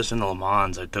actually did this in the Le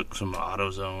Mans. I took some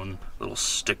AutoZone little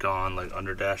stick-on like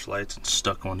under dash lights and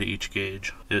stuck one to each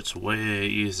gauge. It's way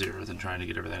easier than trying to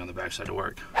get everything on the backside to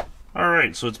work.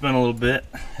 Alright, so it's been a little bit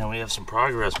and we have some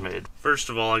progress made. First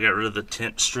of all, I got rid of the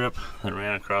tint strip that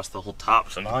ran across the whole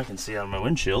top, so now I can see out of my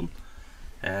windshield.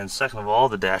 And second of all,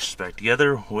 the dash is back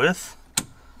together with,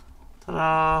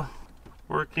 ta-da,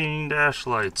 working dash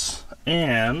lights.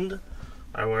 And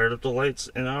I wired up the lights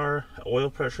in our oil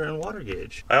pressure and water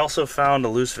gauge. I also found a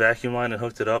loose vacuum line and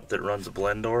hooked it up that runs a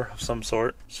blend door of some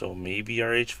sort. So maybe our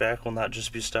HVAC will not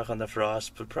just be stuck on the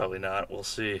frost, but probably not. We'll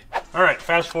see. All right,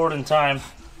 fast forward in time.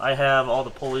 I have all the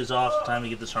pulleys off. Time to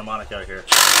get this harmonic out of here.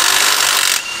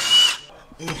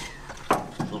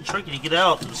 A little tricky to get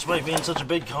out despite being such a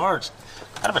big car. It's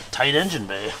kind of a tight engine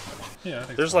bay. Yeah, I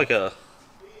think There's so. like a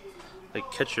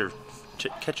catch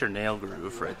your nail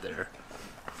groove right there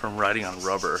from riding on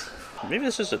rubber. Maybe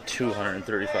this is a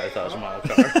 235,000 mile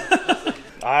car.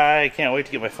 I can't wait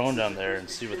to get my phone down there and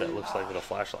see what that looks like with a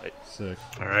flashlight. Sick.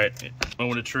 All right,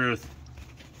 moment of truth.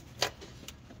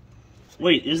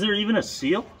 Wait, is there even a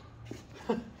seal?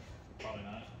 Probably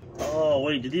not. Oh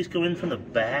wait, did these go in from the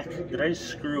back? Did I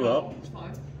screw up?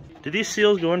 Did these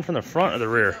seals go in from the front or the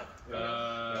rear?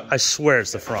 I swear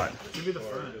it's the front. Maybe the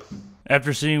front.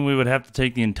 After seeing we would have to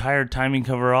take the entire timing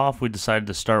cover off, we decided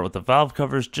to start with the valve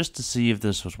covers just to see if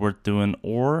this was worth doing,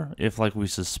 or if, like we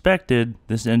suspected,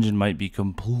 this engine might be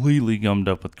completely gummed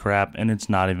up with crap and it's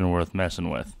not even worth messing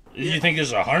with. Do you think this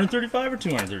is 135 or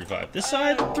 235? This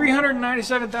side?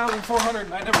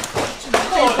 397,400. I never.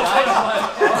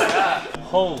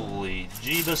 Holy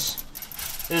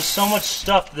Jeebus. There's so much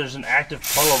stuff, there's an active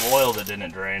puddle of oil that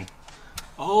didn't drain.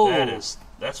 Oh,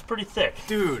 That's pretty thick.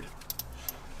 dude.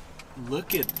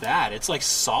 Look at that. It's like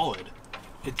solid.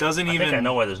 It doesn't I even. think I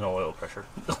know why there's no oil pressure.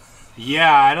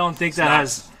 Yeah, I don't think that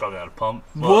has. Probably not a pump.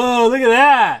 Whoa, look at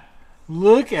that.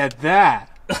 Look at that.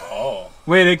 Oh.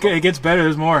 Wait, it gets better.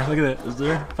 There's more. Look at it. Is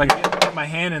there? If I can get my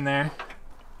hand in there.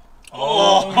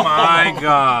 Oh my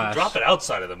gosh. Drop it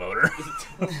outside of the motor.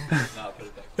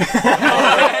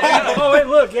 Oh, wait,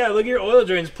 look. Yeah, look, your oil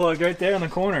drain's plugged right there in the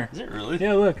corner. Is it really?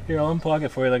 Yeah, look. Here, I'll unplug it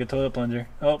for you like a toilet plunger.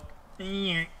 Oh.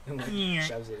 Get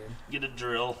a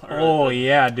drill. Oh,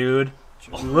 yeah, dude.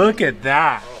 Look at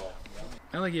that.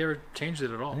 I don't think you ever changed it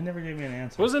at all. They never gave me an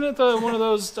answer. Wasn't it one of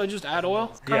those just add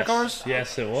oil kind of cars?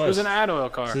 Yes, it was. It was an add oil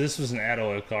car. So this was an add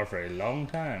oil car for a long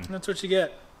time. That's what you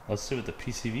get. Let's see what the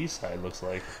PCV side looks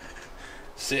like.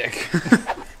 Sick.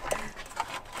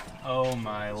 Oh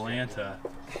my Lanta.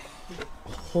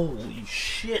 Holy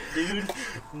shit, dude.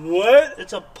 What?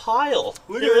 It's a pile.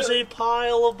 There's a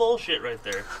pile of bullshit right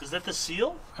there. Is that the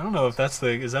seal? I don't know if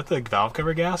is that the valve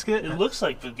cover gasket? It looks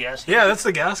like the gasket. Yeah, that's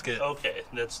the gasket. Okay,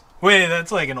 that's. Wait,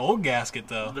 that's like an old gasket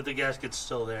though. But the gasket's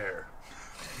still there.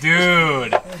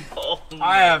 Dude, Oh,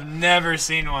 I have never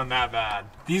seen one that bad.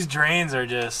 These drains are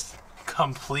just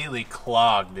completely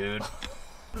clogged, dude.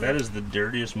 that is the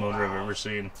dirtiest motor I've ever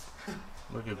seen.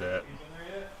 Look at that.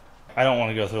 I don't want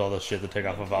to go through all this shit to take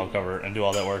off a valve cover and do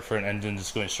all that work for an engine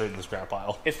just going straight to the scrap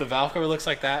pile. If the valve cover looks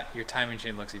like that, your timing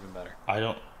chain looks even better. I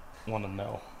don't want to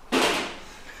know.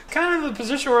 Kind of the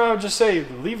position where I would just say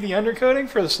leave the undercoating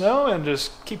for the snow and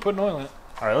just keep putting oil in it.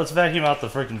 Alright, let's vacuum out the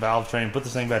freaking valve train, put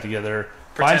this thing back together,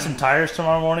 find some tires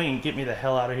tomorrow morning, and get me the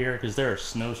hell out of here because there are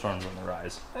snowstorms on the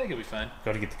rise. I think it'll be fine.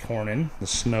 Gotta get the corn in. The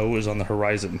snow is on the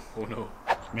horizon. Oh no.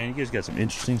 Man, you guys got some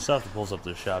interesting stuff that pulls up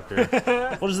this shop here.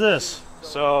 What is this?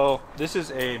 So this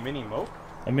is a mini moke.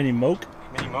 A mini moke?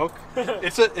 Mini moke.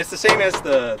 It's the same as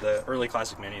the early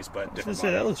classic minis, but different.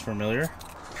 Say, that looks familiar.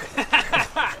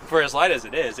 For as light as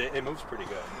it is, it moves pretty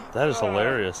good. That is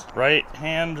hilarious.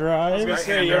 Right-hand drive? I was gonna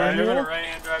say, you ever driven a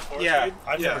right-hand drive four Yeah. speed?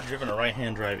 I've never driven a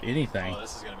right-hand drive anything. Oh,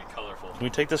 this is gonna be colorful. Can we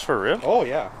take this for a rip? Oh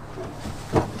yeah.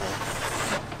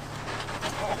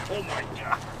 Oh my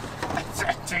god.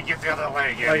 Take it the other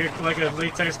way again. Like a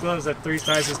latex gloves that 3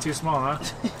 sizes too small, huh?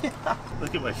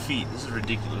 Look at my feet. This is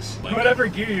ridiculous. Whatever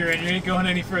gear you're in, you ain't going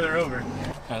any further over.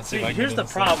 See, here's the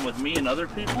problem with me and other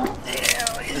people.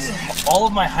 All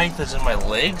of my height is in my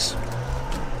legs.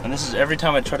 And this is every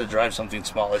time I try to drive something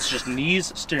small. It's just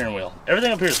knees, steering wheel.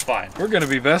 Everything up here is fine. We're gonna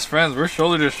be best friends. We're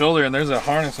shoulder to shoulder, and there's a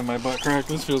harness in my butt crack.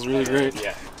 This feels really great.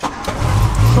 Yeah.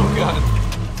 Oh God.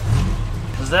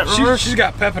 Is that reverse? She's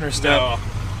got pep in her step. No.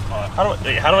 How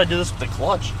do I do this with the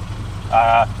clutch?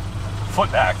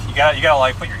 Foot back. You gotta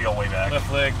like put your heel way back.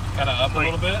 Left leg kind of up a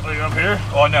little bit. Are you up here?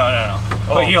 Oh no.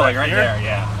 Put heel like right here? there.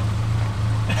 Yeah.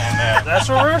 And That's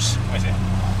reverse? let me see.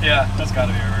 Yeah, that's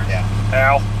gotta be reverse. Yeah.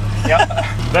 Ow.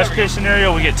 Yep. Best case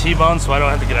scenario, we get T-boned, so I don't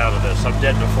have to get out of this. I'm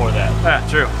dead before that. Ah,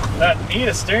 true. That knee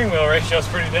to steering wheel ratio is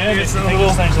pretty damn. You think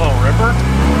this thing's a little ripper?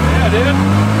 Yeah, dude.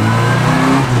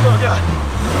 Oh God.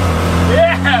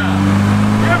 Yeah.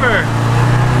 River.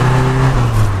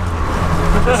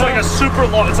 It's like a super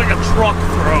long, it's like a truck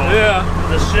throw. Yeah.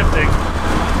 The shifting.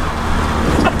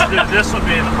 Dude, this would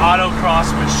be an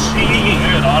autocross machine.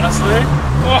 Dude, honestly.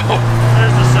 Whoa.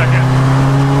 There's the second.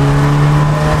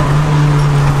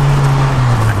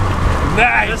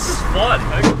 Nice. This is fun.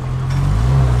 I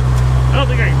don't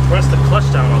think I can press the clutch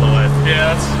down all the way.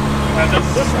 Yeah, that's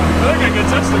this one. I think I can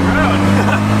touch the ground.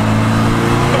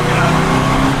 Oh God.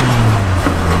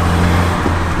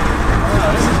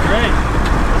 Oh, this is great.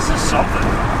 This is something.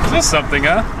 Is this something,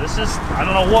 huh? This is, I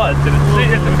don't know what.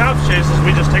 If the cops chase us,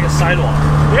 we just take a sidewalk.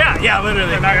 Yeah,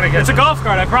 literally. They're not gonna get It's a golf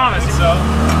cart, I promise. So.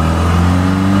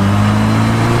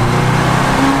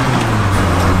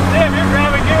 Damn, you're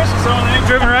grabbing gears for someone that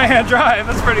ain't driven right-hand drive.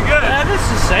 That's pretty good. Yeah, this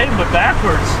is the same, but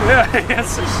backwards. Yeah,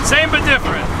 it's same but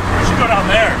different. We should go down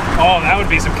there. Oh, that would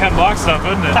be some Ken Block stuff,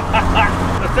 wouldn't it?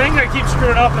 The thing I keep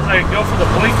screwing up is I go for the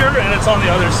blinker and it's on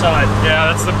the other side.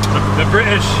 Yeah, that's the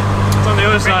British. It's on the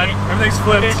other side. Everything's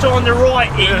flipped. It's on the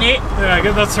right, isn't it? Yeah,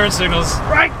 get those turn signals.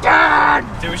 Right down!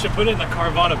 Dude, we should put it in the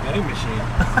Carvana vending machine.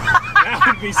 That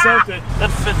would be something. That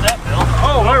fit that bill.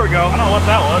 Oh, there we go. I don't know what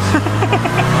that was.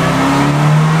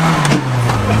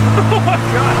 Oh my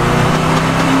God.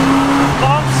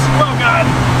 Bumps. Oh God.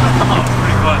 Oh,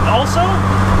 pretty fun. Also,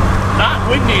 not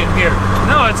windy in here.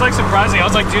 No, it's like surprising. I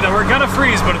was like, dude, we're gonna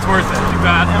freeze, but it's worth it. Too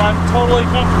bad. And I'm totally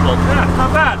comfortable. Yeah, not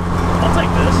bad. I'll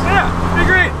take this. Yeah, be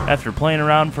great. After playing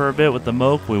around for a bit with the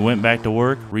Mook, we went back to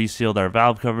work, resealed our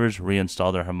valve covers,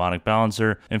 reinstalled our harmonic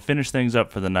balancer, and finished things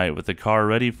up for the night with the car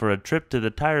ready for a trip to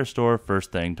the tire store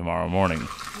first thing tomorrow morning.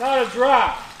 Not a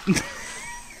drop.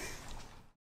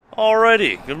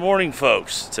 Alrighty, good morning,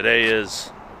 folks. Today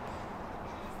is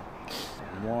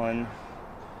it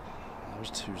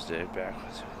was Tuesday back.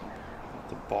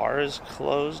 The bar is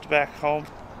closed back home.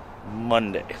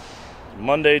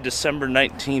 Monday, December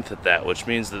 19th at that, which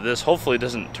means that this hopefully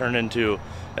doesn't turn into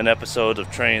an episode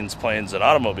of Trains, Planes, and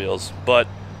Automobiles, but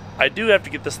I do have to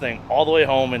get this thing all the way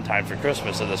home in time for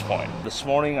Christmas at this point. This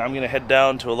morning, I'm going to head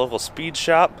down to a local speed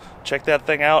shop, check that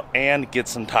thing out, and get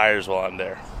some tires while I'm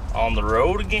there. On the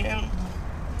road again.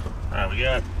 Alright, we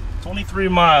got 23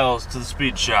 miles to the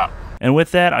speed shop. And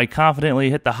with that, I confidently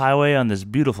hit the highway on this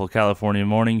beautiful California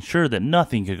morning, sure that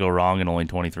nothing could go wrong in only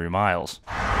 23 miles.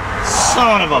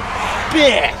 Son of a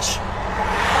bitch!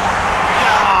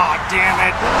 Ah, damn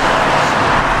it.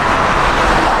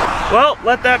 Well,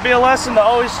 let that be a lesson to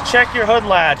always check your hood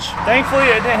latch. Thankfully,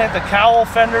 it didn't hit the cowl,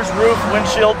 fenders, roof,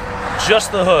 windshield,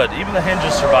 just the hood. Even the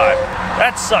hinges survived.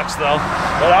 That sucks though,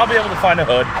 but I'll be able to find a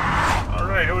hood.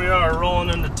 Alright, here we are rolling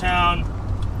into town.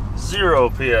 0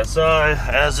 PSI,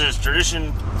 as is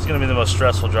tradition. It's gonna be the most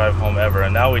stressful drive home ever,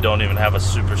 and now we don't even have a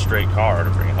super straight car to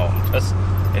bring home because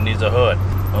it needs a hood.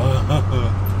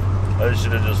 I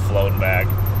should have just flown back.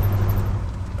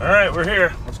 Alright, we're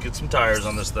here. Let's get some tires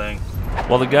on this thing.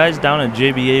 While the guys down at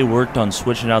JBA worked on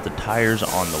switching out the tires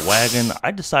on the Wagon,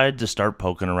 I decided to start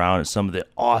poking around at some of the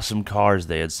awesome cars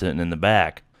they had sitting in the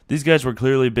back. These guys were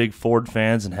clearly big Ford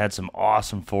fans and had some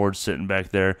awesome Fords sitting back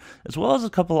there, as well as a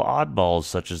couple of oddballs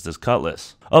such as this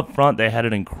Cutlass. Up front, they had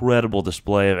an incredible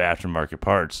display of aftermarket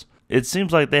parts. It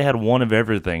seems like they had one of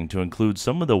everything to include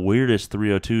some of the weirdest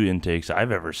 302 intakes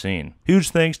I've ever seen. Huge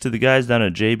thanks to the guys down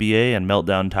at JBA and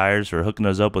Meltdown Tires for hooking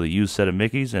us up with a used set of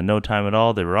Mickeys. In no time at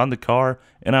all, they were on the car,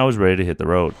 and I was ready to hit the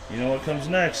road. You know what comes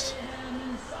next?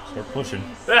 Start pushing.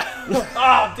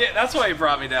 Oh, damn, that's why you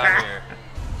brought me down here.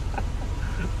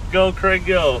 Go, Craig,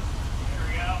 go. Here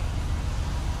we go.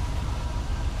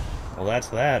 Well, that's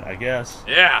that, I guess.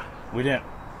 Yeah. We didn't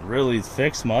really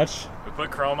fix much. We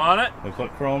put chrome on it. We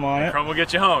put chrome on it. Chrome will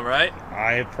get you home, right?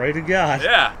 I pray to God.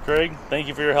 Yeah. Craig, thank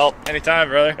you for your help. Anytime,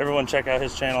 brother. Everyone check out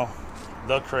his channel,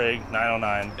 The Craig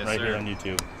 909, Yes, right sir. here on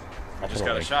YouTube. I just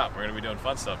got a shop. We're gonna be doing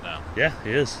fun stuff now. Yeah,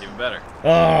 he is. Even better.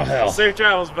 Oh, hell. Well, safe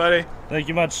travels, buddy. Thank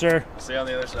you much, sir. See you on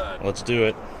the other side. Let's do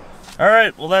it. All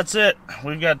right, well, that's it.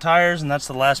 We've got tires, and that's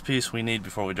the last piece we need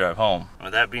before we drive home.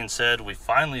 With that being said, we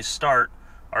finally start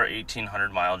our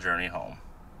 1,800-mile journey home.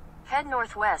 Head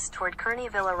northwest toward Kearney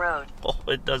Villa Road. Oh,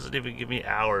 it doesn't even give me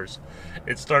hours.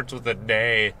 It starts with a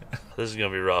day. This is gonna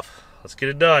be rough. Let's get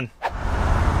it done.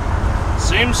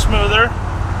 Seems smoother.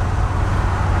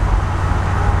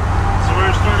 So where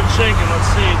it started shaking,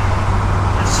 let's see.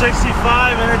 It's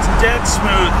 65 and it's dead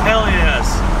smooth. Hell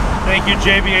yes. Thank you,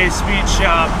 JBA Speed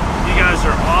Shop. You guys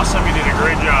are awesome. You did a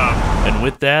great job. And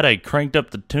with that, I cranked up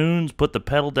the tunes, put the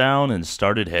pedal down, and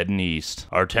started heading east.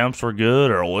 Our temps were good.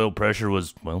 Our oil pressure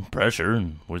was, well, pressure,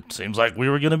 and it seems like we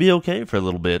were going to be okay for a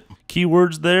little bit.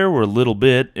 Keywords there were a little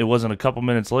bit. It wasn't a couple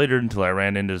minutes later until I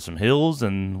ran into some hills,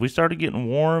 and we started getting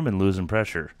warm and losing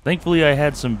pressure. Thankfully, I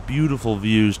had some beautiful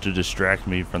views to distract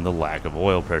me from the lack of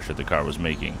oil pressure the car was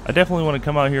making. I definitely want to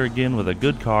come out here again with a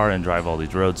good car and drive all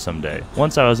these roads someday.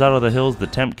 Once I was out of the hills, the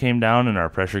temp came down and our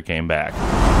pressure came back.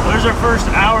 There's our first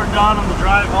hour done on the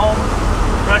drive home.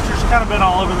 Pressure's kind of been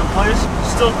all over the place.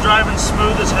 Still driving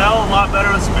smooth as hell, a lot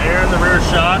better with some air in the rear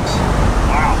shocks.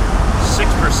 Wow,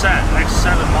 6%, next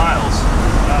 7 miles.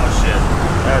 Oh shit,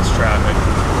 that's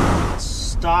traffic.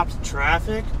 Stopped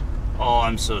traffic? Oh,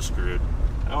 I'm so screwed.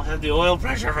 I don't have the oil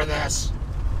pressure for this.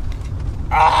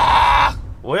 Ah!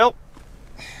 Well,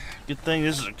 good thing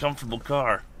this is a comfortable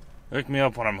car. Hook me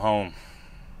up when I'm home.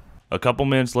 A couple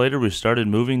minutes later, we started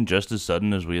moving just as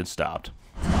sudden as we had stopped.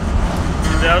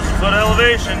 2,000 foot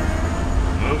elevation.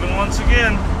 Moving once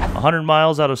again. 100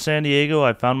 miles out of San Diego,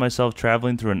 I found myself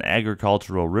traveling through an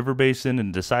agricultural river basin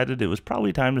and decided it was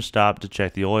probably time to stop to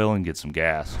check the oil and get some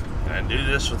gas. And do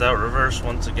this without reverse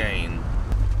once again.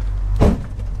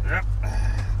 Yep.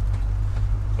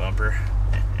 Bumper.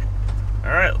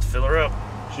 Alright, let's fill her up.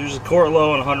 She was a quart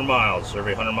low in 100 miles.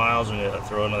 Every 100 miles, we gotta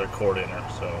throw another quart in her,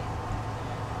 so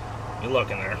good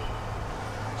luck in there.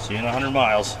 See you in 100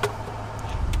 miles.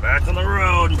 Back on the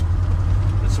road.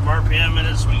 Get some RPM in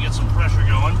it so we can get some pressure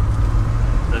going.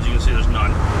 As you can see, there's none.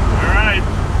 Alright.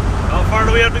 How far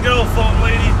do we have to go, phone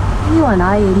lady? You on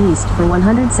I-8 East for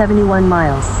 171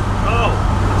 miles. Oh,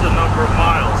 that's a number of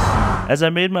miles. As I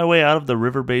made my way out of the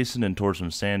river basin and towards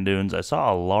some sand dunes, I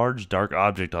saw a large dark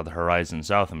object on the horizon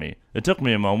south of me. It took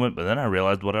me a moment, but then I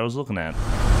realized what I was looking at.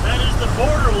 That is the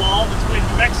border wall between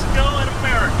Mexico and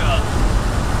America.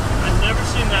 I've never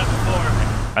seen that before.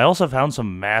 I also found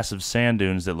some massive sand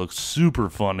dunes that look super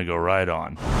fun to go ride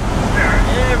on. They're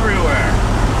everywhere.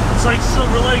 It's like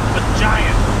Silver Lake, but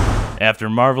giant. After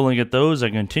marveling at those, I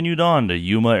continued on to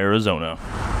Yuma, Arizona.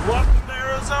 Welcome to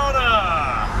Arizona!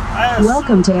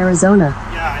 Welcome to Arizona.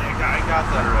 Yeah, I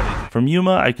got that already. From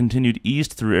Yuma, I continued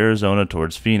east through Arizona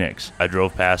towards Phoenix. I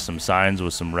drove past some signs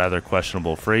with some rather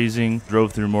questionable phrasing,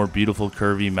 drove through more beautiful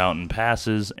curvy mountain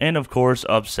passes, and of course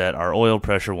upset our oil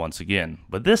pressure once again.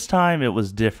 But this time it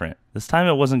was different. This time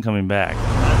it wasn't coming back.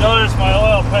 I noticed my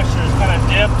oil pressure is kind of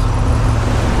dipped,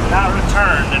 not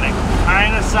returned, and it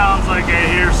kind of sounds like I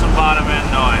hear some bottom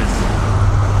end noise.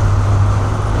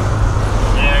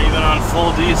 Yeah, even on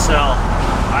full decel,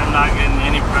 I'm not getting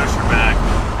any pressure back.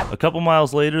 A couple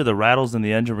miles later, the rattles in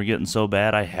the engine were getting so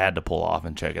bad I had to pull off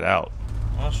and check it out.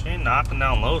 Well, she ain't knocking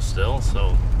down low still,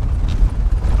 so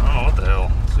I don't know what the hell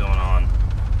is going on.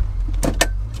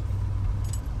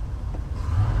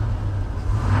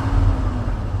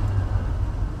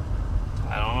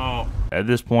 I don't know. At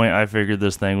this point, I figured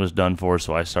this thing was done for,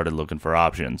 so I started looking for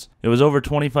options. It was over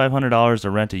 $2,500 to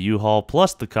rent a U-Haul,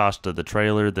 plus the cost of the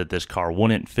trailer that this car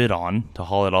wouldn't fit on to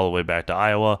haul it all the way back to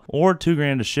Iowa, or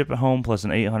 $2,000 to ship it home, plus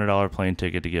an $800 plane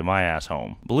ticket to get my ass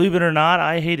home. Believe it or not,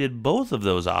 I hated both of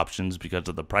those options because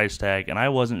of the price tag, and I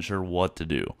wasn't sure what to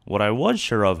do. What I was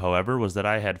sure of, however, was that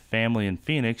I had family in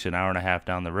Phoenix an hour and a half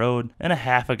down the road, and a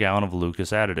half a gallon of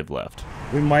Lucas additive left.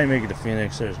 We might make it to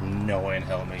Phoenix. There's no way in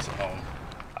hell it makes it home.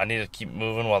 I need to keep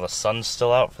moving while the sun's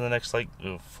still out for the next,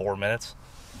 4 minutes.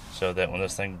 So that when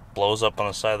this thing blows up on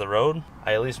the side of the road,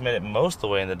 I at least made it most of the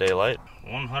way in the daylight.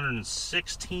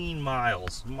 116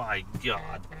 miles. My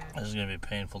God. This is going to be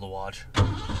painful to watch.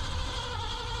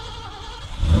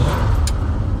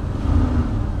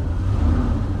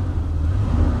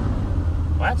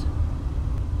 What?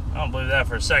 I don't believe that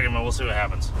for a second, but we'll see what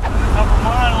happens. A couple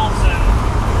miles and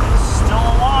it's still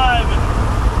alive and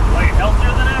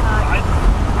healthier than ever.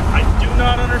 I do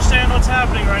not understand what's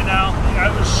happening right now. I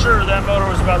was sure that motor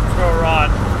was about to throw a rod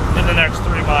in the next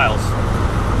 3 miles.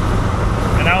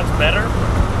 And now it's better?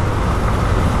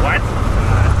 What?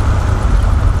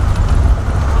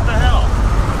 What the hell?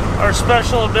 our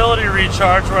special ability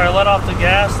recharge where I let off the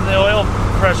gas and the oil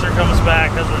pressure comes back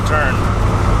as returned.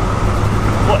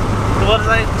 What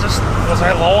did I just, was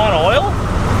I low on oil?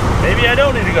 Maybe I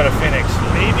don't need to go to Phoenix.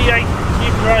 Maybe I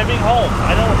keep driving home.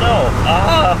 I don't know.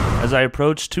 As I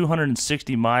approached 260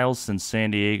 miles since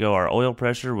San Diego, our oil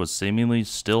pressure was seemingly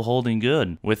still holding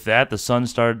good. With that, the sun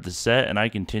started to set and I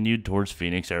continued towards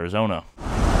Phoenix, Arizona.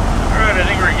 Alright, I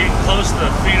think we're getting close to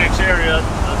the Phoenix area.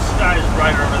 The sky is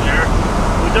bright over there.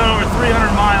 We've done over 300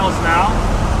 miles now.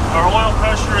 Our oil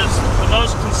pressure is the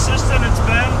most consistent it's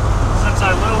been since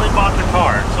I literally bought the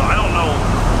car. So I don't know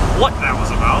what that was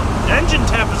about. The engine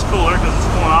temp is cooler because it's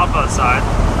cooling off outside,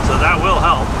 so that will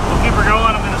help. We'll keep her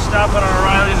going. I'm going to stop at our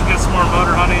O'Reilly's and get some more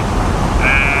motor honey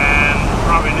and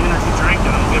probably an energy drink, and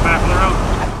then we'll get back on the road.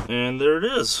 And there it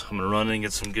is. I'm going to run in and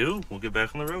get some goo. We'll get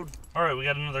back on the road. Alright, we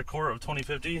got another quart of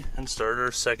 2050 and started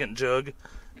our second jug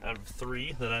out of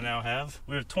 3 that I now have.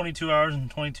 We have 22 hours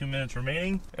and 22 minutes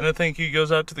remaining. And a thank you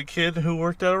goes out to the kid who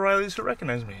worked at O'Reilly's who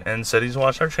recognized me and said he's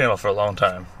watched our channel for a long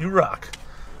time. You rock.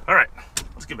 Alright,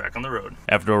 let's get back on the road.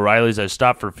 After O'Reilly's, I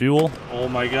stopped for fuel. Oh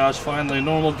my gosh, finally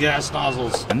normal gas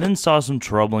nozzles. And then saw some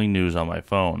troubling news on my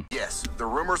phone. Yes, the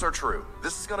rumors are true.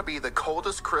 This is going to be the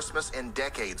coldest Christmas in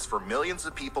decades for millions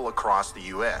of people across the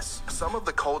U.S. Some of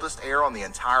the coldest air on the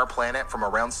entire planet from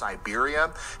around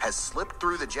Siberia has slipped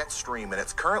through the jet stream, and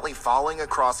it's currently falling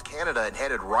across Canada and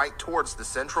headed right towards the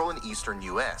central and eastern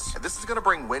U.S. This is going to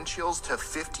bring wind chills to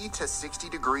 50 to 60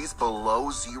 degrees below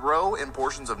zero in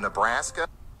portions of Nebraska.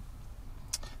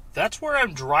 That's where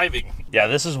I'm driving. Yeah,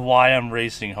 this is why I'm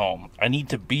racing home. I need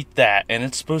to beat that, and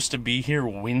it's supposed to be here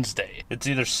Wednesday. It's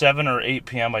either 7 or 8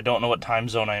 p.m. I don't know what time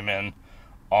zone I'm in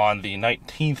on the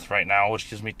 19th right now, which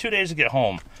gives me 2 days to get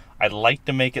home. I'd like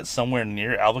to make it somewhere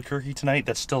near Albuquerque tonight.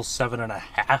 That's still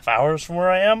 7.5 hours from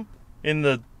where I am, in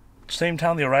the same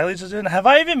town the O'Reilly's is in. Have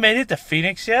I even made it to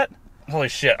Phoenix yet? Holy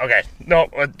shit. Okay. No,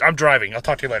 I'm driving. I'll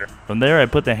talk to you later. From there, I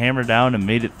put the hammer down and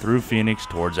made it through Phoenix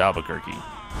towards Albuquerque.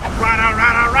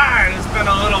 Alright, it's been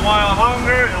a little while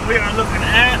longer, and we are looking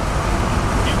at,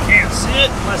 you can't see it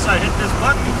unless I hit this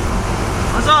button,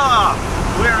 huzzah!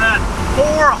 We're at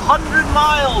 400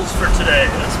 miles for today.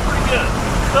 That's pretty good.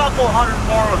 A couple hundred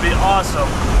more would be awesome.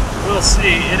 We'll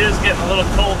see. It is getting a little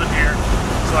cold in here,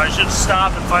 so I should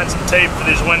stop and find some tape for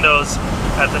these windows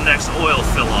at the next oil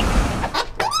fill-up.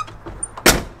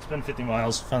 It's been 50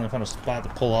 miles. Finally found a spot to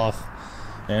pull off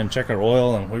and check our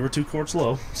oil, and we were 2 quarts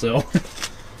low, so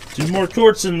 2 more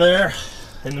quarts in there.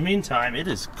 In the meantime, it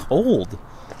is cold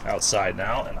outside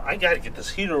now, and I gotta get this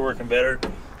heater working better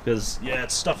because, yeah,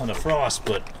 it's stuck on the frost,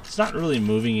 but it's not really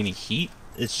moving any heat.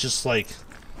 It's just like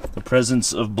the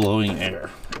presence of blowing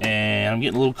air, and I'm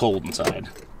getting a little cold inside.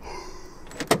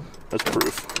 That's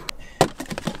proof.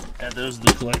 And there's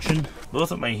the collection.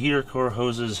 Both of my heater core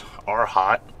hoses are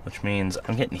hot, which means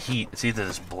I'm getting heat. It's either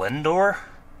this blend door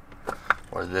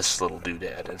or this little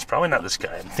doodad. It's probably not this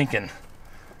guy. I'm thinking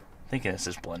it's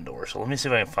this blend door. So let me see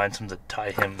if I can find something to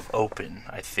tie him open,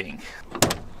 I think.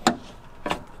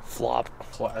 Flop.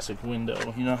 Classic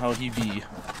window. You know how he be.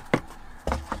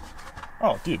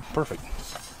 Oh, dude, perfect.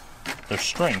 There's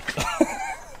string.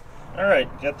 Alright,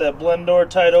 got that blend door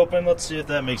tied open. Let's see if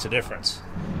that makes a difference.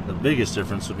 The biggest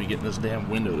difference would be getting this damn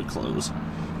window to close.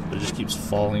 But it just keeps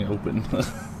falling open.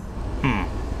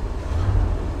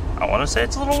 I want to say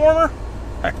it's a little warmer.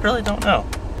 I really don't know.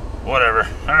 Whatever.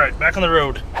 Alright, back on the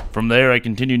road. From there, I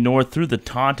continued north through the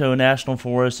Tonto National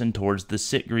Forest and towards the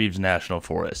Sitgreaves National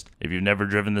Forest. If you've never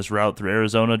driven this route through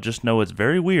Arizona, just know it's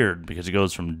very weird because it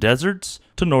goes from deserts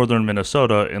to northern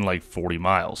Minnesota in like 40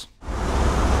 miles.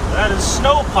 That is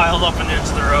snow piled up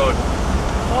against the road.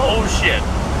 Oh shit.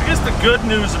 I guess the good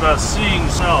news about seeing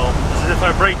snow is that if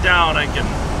I break down, I can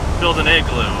build an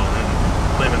igloo and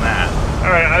live in that.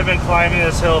 Alright, I've been climbing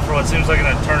this hill for what seems like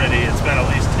an eternity. It's been at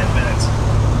least 10 minutes.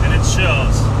 And it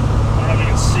shows. I don't know if you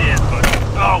can see it, but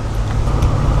oh!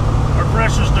 Our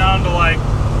pressure's down to like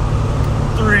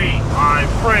 3. I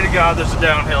pray to God there's a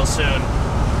downhill soon.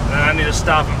 And I need to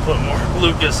stop and put more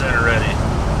Lucas in already.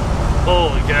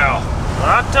 Holy cow. But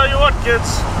I'll tell you what, kids.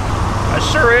 I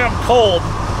sure am cold.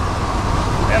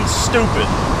 And stupid.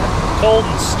 Cold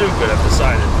and stupid, I've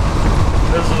decided.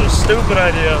 This is a stupid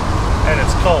idea, and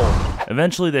it's cold.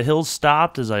 Eventually, the hills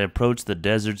stopped as I approached the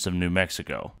deserts of New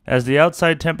Mexico. As the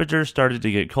outside temperatures started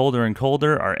to get colder and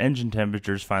colder, our engine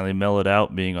temperatures finally mellowed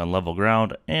out, being on level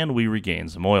ground, and we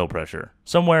regained some oil pressure.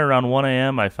 Somewhere around 1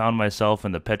 a.m., I found myself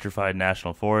in the Petrified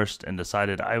National Forest and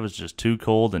decided I was just too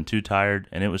cold and too tired,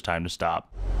 and it was time to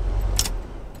stop.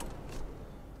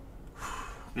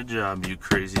 Good job, you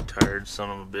crazy tired son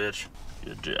of a bitch.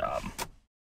 Good job.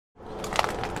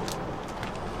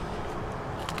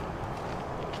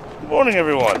 Good morning,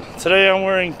 everyone. Today I'm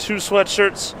wearing 2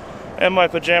 sweatshirts and my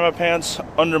pajama pants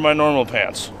under my normal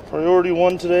pants. Priority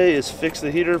 1 today is fix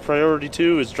the heater. Priority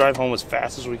 2 is drive home as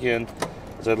fast as we can,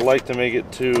 as I'd like to make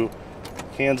it to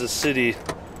Kansas City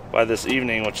by this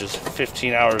evening, which is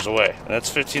 15 hours away. And that's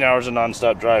 15 hours of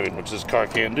non-stop driving, which this car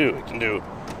can't do. It can do,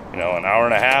 you know, an hour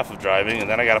and a half of driving, and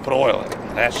then I gotta put oil in it.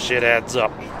 And that shit adds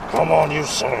up. Come on, you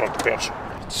son of a bitch.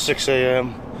 It's 6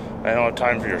 a.m. I don't have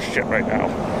time for your shit right now.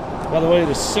 By the way, it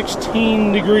is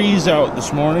 16 degrees out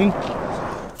this morning.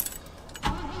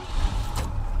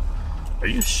 Are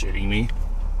you shitting me?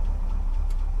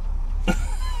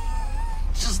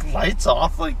 Just lights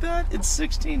off like that? It's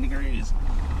 16 degrees.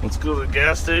 Let's go to the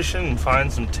gas station and find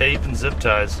some tape and zip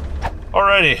ties.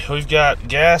 Alrighty, we've got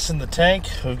gas in the tank.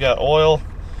 We've got oil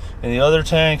in the other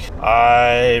tank.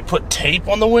 I put tape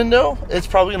on the window. It's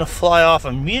probably gonna fly off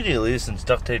immediately since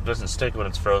duct tape doesn't stick when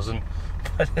it's frozen.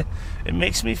 But it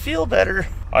makes me feel better.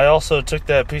 I also took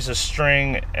that piece of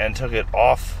string and took it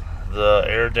off the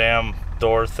air dam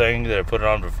door thing that I put it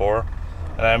on before,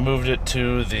 and I moved it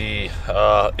to the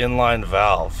inline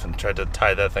valve and tried to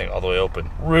tie that thing all the way open.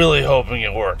 Really hoping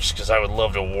it works, because I would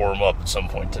love to warm up at some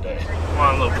point today. Come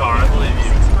on, little car, I believe you.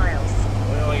 6 miles.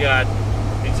 We only got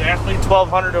exactly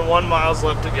 1,201 miles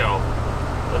left to go.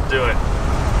 Let's do it.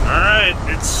 Alright,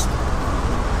 it's...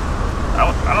 I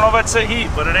don't know if I'd say heat,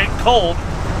 but it ain't cold.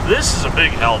 This is a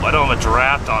big help. I don't have a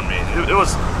draft on me. It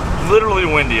was literally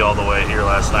windy all the way here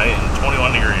last night and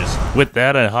 21 degrees. With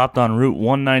that, I hopped on Route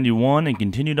 191 and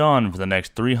continued on for the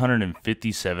next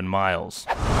 357 miles.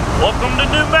 Welcome to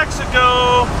New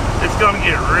Mexico! It's gonna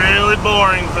get really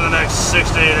boring for the next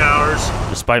 6 to 8 hours.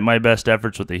 Despite my best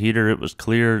efforts with the heater, it was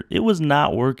clear it was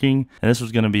not working, and this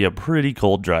was gonna be a pretty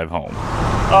cold drive home.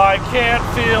 I can't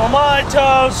feel my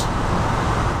toes!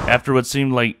 After what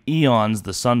seemed like eons,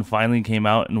 the sun finally came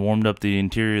out and warmed up the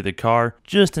interior of the car,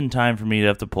 just in time for me to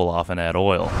have to pull off and add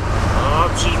oil. Oh,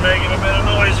 she's making a bit of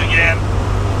noise again.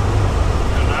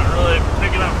 I'm not really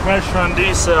picking up pressure on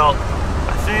D-cell.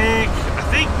 I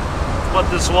think what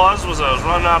this was I was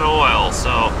running out of oil,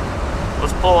 so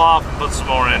let's pull off and put some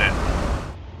more in it.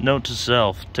 Note to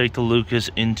self, take the Lucas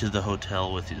into the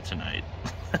hotel with you tonight.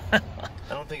 I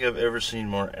don't think I've ever seen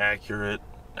more accurate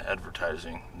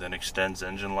advertising that extends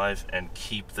engine life and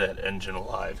keep that engine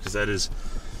alive, because that is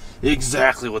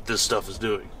exactly what this stuff is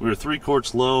doing. We were 3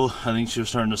 quarts low. I think she was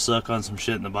starting to suck on some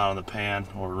shit in the bottom of the pan,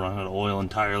 or run out of oil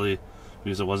entirely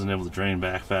because it wasn't able to drain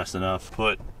back fast enough.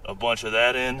 Put a bunch of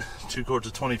that in, 2 quarts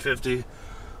of 2050.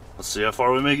 Let's see how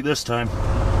far we make it this time.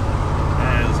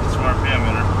 Alright, let's get some RPM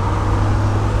in her.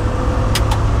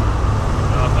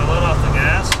 If I let off the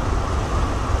gas,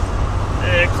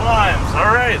 hey, it climbs.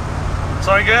 Alright. So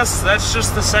I guess that's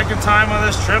just the second time on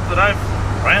this trip that I've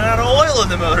ran out of oil in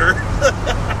the motor.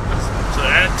 So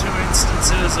add 2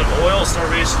 instances of oil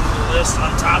starvation to the list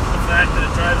on top of the fact that it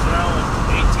drives around with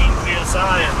 18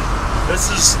 PSI, and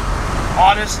this is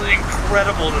honestly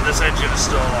incredible that this engine is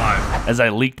still alive. As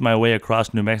I leaked my way across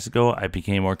New Mexico, I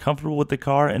became more comfortable with the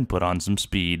car and put on some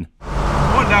speed.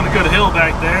 I went down a good hill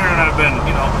back there, and I've been,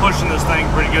 you know, pushing this thing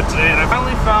pretty good today, and I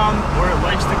finally found where it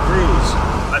likes to cruise.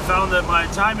 I found that my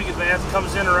timing advance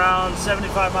comes in around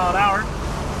 75 mile an hour.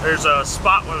 There's a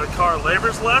spot where the car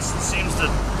labors less. It seems to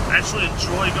actually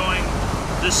enjoy going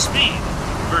this speed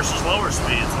versus lower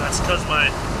speeds, and that's because my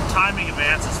timing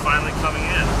advance is finally coming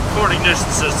in. Cord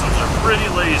ignition systems are pretty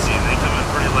lazy, and they come in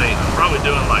pretty late. I'm probably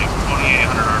doing like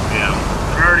 2,800 RPM.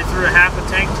 I already threw a half a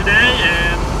tank today,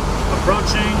 and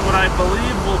approaching what I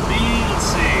believe will be,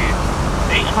 let's see,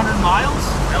 800 miles?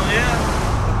 Hell yeah.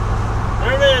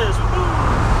 There it is. Woo.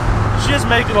 She's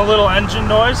making a little engine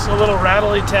noise, a little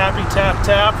rattly tappy tap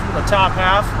tap from the top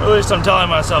half. Or at least I'm telling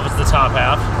myself it's the top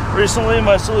half. Recently,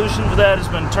 my solution for that has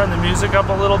been turn the music up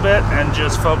a little bit and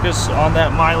just focus on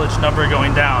that mileage number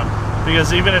going down.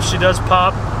 Because even if she does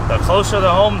pop, the closer to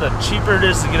home, the cheaper it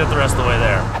is to get it the rest of the way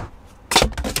there.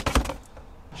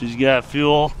 She's got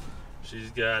fuel. She's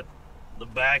got the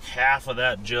back half of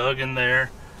that jug in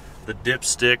there. The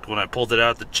dipstick, when I pulled it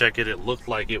out to check it, it looked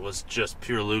like it was just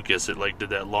pure Lucas. It like did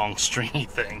that long stringy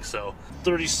thing. So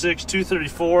 36,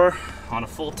 234 on a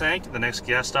full tank. At the next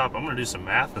gas stop, I'm gonna do some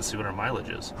math and see what our mileage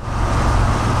is.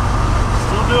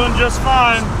 Still doing just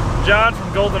fine. John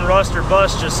from Golden Rust or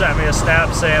Bust just sent me a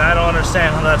snap saying, I don't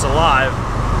understand how that's alive.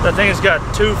 That thing has got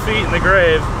 2 feet in the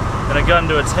grave and a gun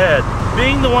to its head.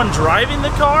 Being the one driving the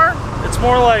car, it's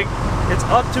more like it's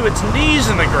up to its knees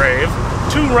in the grave,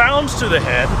 2 rounds to the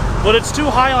head, but it's too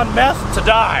high on meth to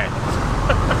die.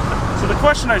 So the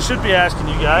question I should be asking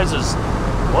you guys is,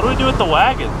 what do we do with the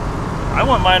wagon? I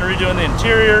wouldn't mind redoing the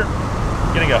interior,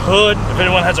 getting a hood. If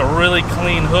anyone has a really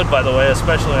clean hood, by the way,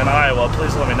 especially in Iowa,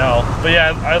 please let me know. But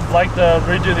yeah, I'd like to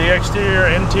redo the exterior,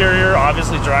 interior,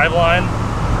 obviously driveline,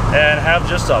 and have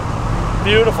just a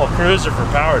beautiful cruiser for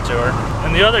power tour.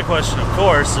 And the other question, of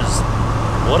course, is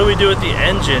what do we do with the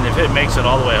engine if it makes it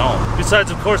all the way home?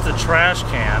 Besides, of course, the trash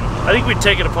can. I think we'd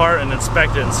take it apart and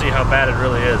inspect it and see how bad it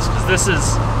really is, because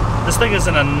this thing is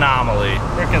an anomaly.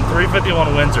 Freaking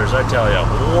 351 Windsors, I tell you.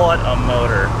 What a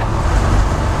motor.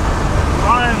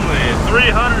 Finally,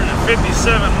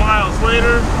 357 miles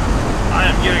later, I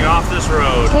am getting off this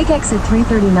road. Take exit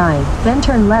 339, then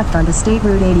turn left onto State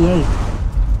Route 88.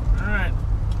 Alright,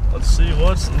 let's see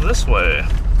what's this way.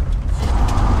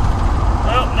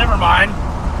 Well, never mind.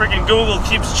 Freaking Google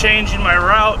keeps changing my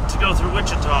route to go through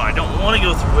Wichita. I don't want to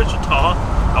go through Wichita.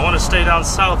 I want to stay down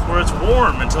south where it's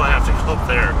warm until I have to go up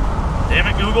there. Damn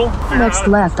it, Google. Next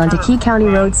left onto Key County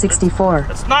Road 64.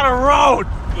 It's not a road!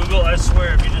 Google, I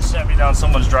swear, if you just sent me down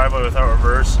someone's driveway without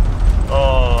reverse,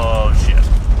 oh shit.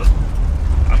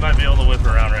 I might be able to whip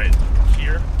around right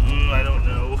here. I don't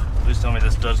know. Please tell me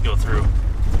this does go through.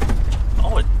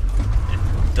 Oh, it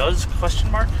does, question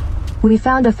mark? We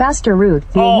found a faster route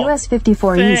via US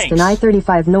 54 thanks. East and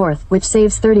I-35 North, which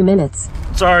saves 30 minutes.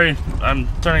 Sorry, I'm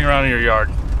turning around in your yard.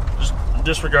 Just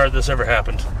disregard this ever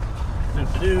happened.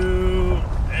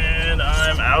 And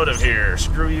I'm out of here.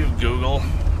 Screw you, Google.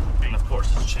 And of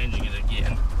course, it's changing it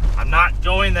again. I'm not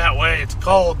going that way. It's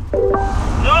cold.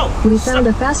 No! We found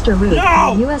a faster route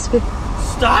via US 50.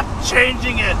 Stop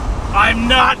changing it! I'm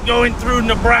not going through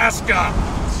Nebraska!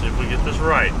 Let's see if we get this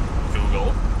right,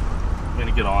 Google. I'm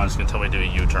gonna get on. It's gonna tell me to do a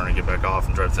U-turn and get back off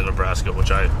and drive through Nebraska,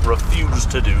 which I refuse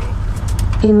to do.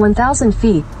 In 1,000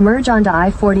 feet, merge onto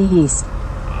I-40 East.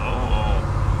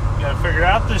 Oh, you gotta figure it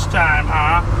out this time,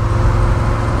 huh?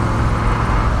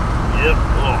 Yep,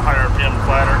 a little higher RPM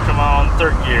clatter. Come on,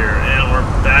 third gear, and we're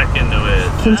back into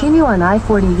it. Continue on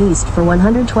I-40 East for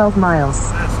 112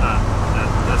 miles.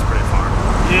 That's pretty far.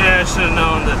 Yeah, I should have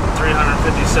known that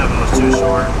 357 was too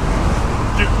short.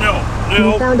 Dude, no.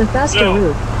 We found a faster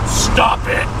route. Stop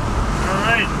it!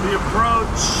 Alright, we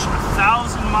approach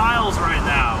 1,000 miles right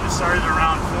now. We started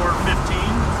around 415,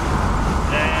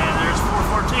 and there's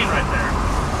 414 right there.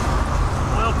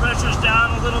 Oil pressure's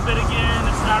down a little bit again.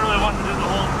 It's not really wanting to do the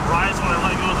whole rise when I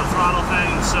let go of the throttle thing,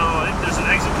 so I think there's an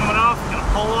exit coming off. I'm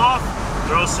gonna pull off,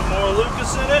 throw some more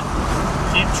Lucas in it,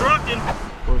 keep trucking.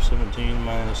 417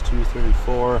 minus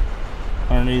 234,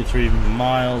 183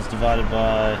 miles divided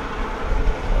by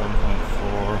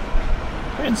 11.4.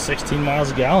 We're getting 16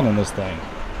 miles a gallon in this thing.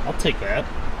 I'll take that.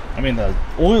 I mean, the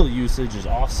oil usage is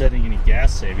offsetting any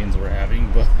gas savings we're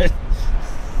having, but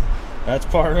that's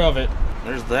part of it.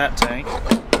 There's that tank.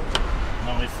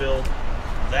 Now we fill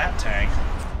that tank.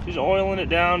 She's oiling it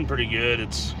down pretty good.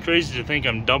 It's crazy to think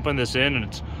I'm dumping this in and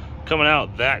it's coming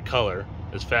out that color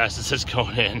as fast as it's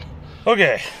going in.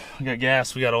 Okay, we got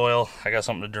gas, we got oil, I got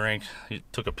something to drink. He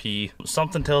took a pee.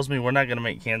 Something tells me we're not gonna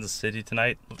make Kansas City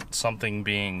tonight. Something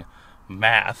being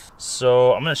math.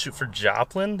 So I'm gonna shoot for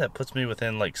Joplin. That puts me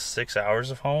within like 6 hours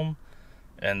of home.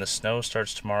 And the snow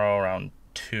starts tomorrow around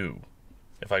 2.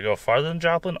 If I go farther than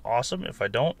Joplin, awesome. If I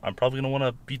don't, I'm probably gonna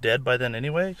wanna be dead by then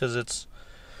anyway, because it's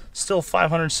still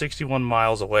 561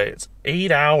 miles away. It's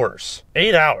 8 hours.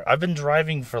 8 hours. I've been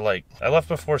driving for like, I left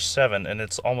before 7 and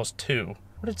it's almost 2.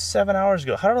 Where did 7 hours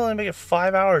go? How did I only make it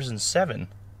 5 hours and 7?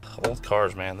 Old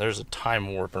cars, man, there's a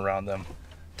time warp around them.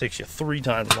 It takes you 3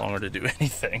 times longer to do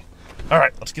anything. All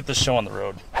right, let's get this show on the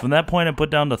road. From that point, I put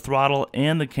down the throttle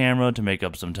and the camera to make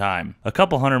up some time. A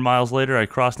couple hundred miles later, I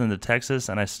crossed into Texas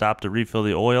and I stopped to refill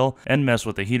the oil and mess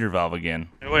with the heater valve again.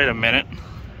 Hey, wait a minute.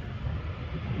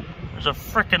 There's a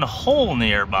freaking hole in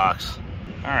the airbox.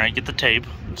 All right, get the tape.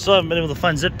 Still haven't been able to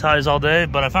find zip ties all day,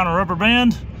 but I found a rubber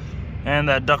band and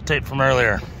that duct tape from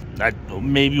earlier.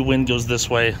 Maybe wind goes this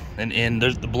way and in.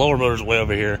 There's the blower motor's way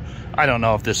over here. I don't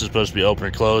know if this is supposed to be open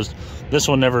or closed. This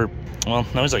one never, well,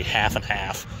 that was like half and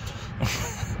half.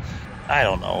 I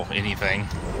don't know anything.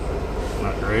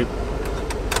 Not great.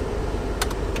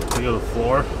 We go to the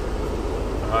floor,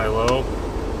 high, low.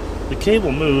 The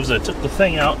cable moves. I took the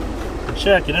thing out to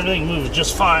check and everything moves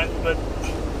just fine, but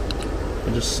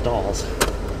it just stalls.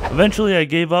 Eventually, I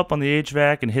gave up on the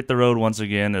HVAC and hit the road once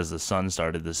again as the sun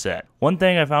started to set. One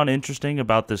thing I found interesting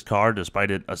about this car,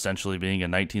 despite it essentially being a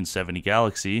 1970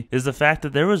 Galaxy, is the fact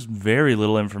that there was very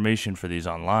little information for these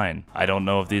online. I don't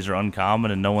know if these are uncommon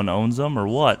and no one owns them or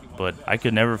what, but I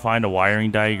could never find a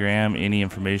wiring diagram, any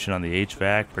information on the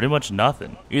HVAC, pretty much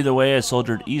nothing. Either way, I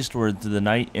soldiered eastward through the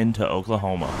night into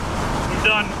Oklahoma. We've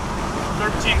done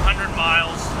 1,300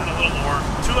 miles and a little more,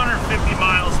 250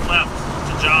 miles left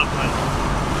to Joplin.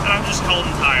 And I'm just cold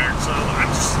and tired, so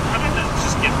I'm gonna just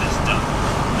get this done.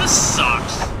 This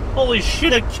sucks. Holy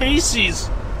shit, at Casey's.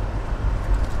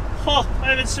 Oh, I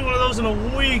haven't seen one of those in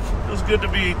a week. It was good to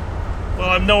be, well,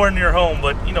 I'm nowhere near home,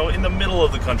 but, you know, in the middle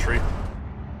of the country.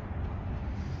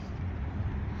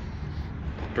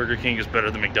 Burger King is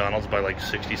better than McDonald's by like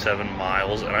 67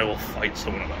 miles, and I will fight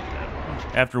someone about that.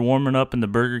 After warming up in the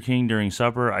Burger King during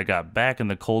supper, I got back in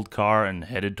the cold car and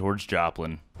headed towards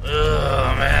Joplin.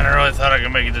 Oh man, I really thought I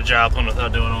could make it to Joplin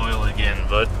without doing oil again,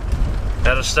 but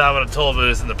had to stop at a toll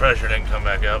booth and the pressure didn't come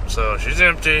back up, so she's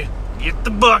empty. Get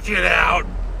the bucket out!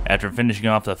 After finishing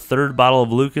off the third bottle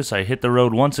of Lucas, I hit the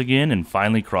road once again and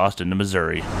finally crossed into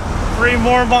Missouri. 3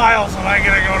 more miles and I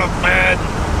gotta go to bed.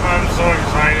 I'm so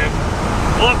excited.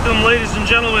 Welcome, ladies and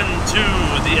gentlemen, to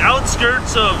the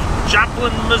outskirts of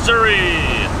Joplin, Missouri,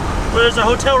 where there's a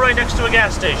hotel right next to a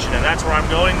gas station, and that's where I'm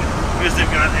going because they've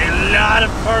got a lot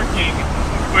of parking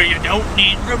where you don't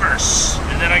need reverse.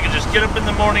 And then I can just get up in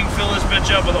the morning, fill this bitch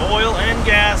up with oil and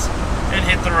gas, and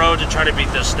hit the road to try to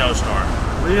beat this snowstorm.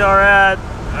 We are at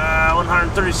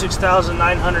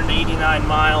 136,989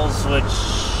 miles, which,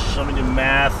 let me do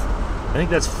math. I think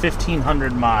that's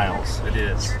 1,500 miles. It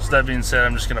is. So that being said,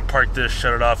 I'm just gonna park this,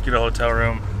 shut it off, get a hotel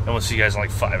room, and we'll see you guys in like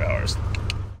 5 hours.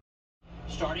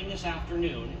 Starting this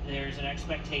afternoon, there's an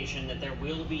expectation that there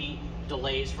will be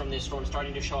delays from this storm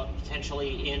starting to show up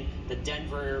potentially in the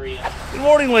Denver area. Good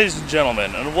morning, ladies and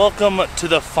gentlemen, and welcome to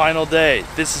the final day.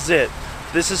 This is it.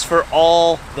 This is for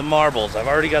all the marbles. I've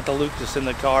already got the Lucas in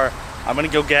the car. I'm gonna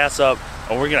go gas up,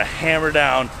 and we're gonna hammer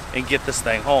down and get this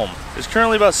thing home. It's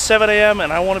currently about 7 a.m.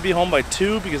 and I want to be home by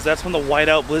 2 because that's when the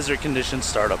whiteout blizzard conditions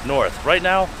start up north. Right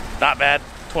now, not bad.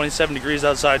 27 degrees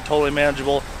outside, totally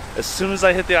manageable. As soon as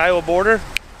I hit the Iowa border,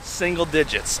 single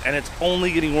digits, and it's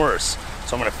only getting worse.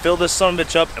 So I'm gonna fill this son of a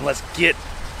bitch up and let's get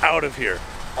out of here.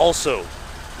 Also,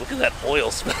 look at that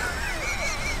oil smell.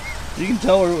 You can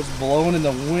tell where it was blowing in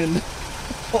the wind.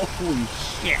 Holy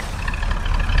shit.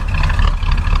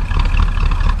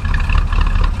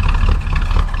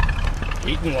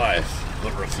 Eating life,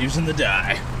 but refusing to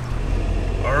die.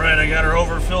 Alright, I got her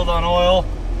overfilled on oil.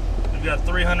 We've got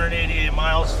 388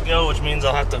 miles to go, which means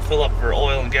I'll have to fill up for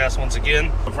oil and gas once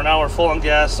again. But for now, we're full on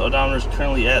gas. Odometer's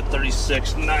currently at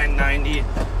 36,990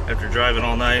 after driving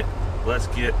all night. Let's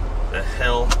get the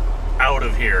hell out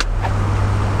of here.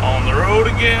 On the road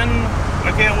again.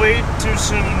 I can't wait to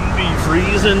soon be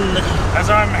freezing. As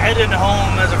I'm headed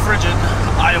home as a frigid,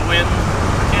 I win.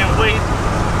 Can't wait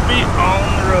to be on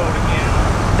the road again.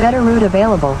 Better route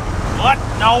available. What?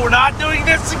 No, we're not doing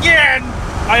this again!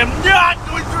 I am not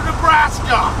going through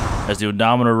Nebraska! As the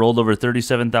odometer rolled over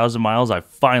 37,000 miles, I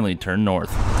finally turned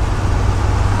north.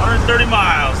 130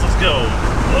 miles, let's go.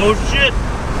 Oh shit,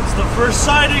 it's the first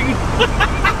sighting!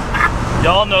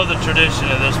 Y'all know the tradition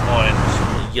at this point.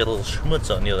 You get a little schmutz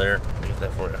on you there. Get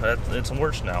that for you. It's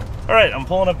worse now. Alright, I'm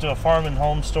pulling up to a farm and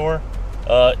home store.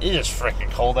 It is freaking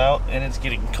cold out, and it's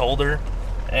getting colder.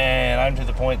 And I'm to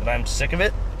the point that I'm sick of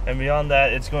it. And beyond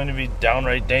that, it's going to be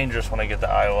downright dangerous when I get to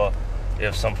Iowa.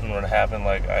 If something were to happen,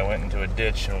 like I went into a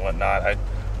ditch and whatnot, I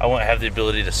wouldn't have the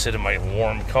ability to sit in my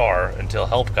warm car until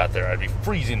help got there. I'd be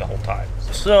freezing the whole time.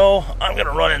 So I'm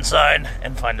gonna run inside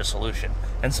and find a solution.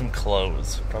 And some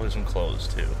clothes, probably some clothes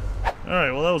too. All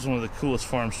right, well that was one of the coolest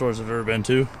farm stores I've ever been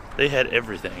to. They had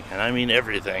everything, and I mean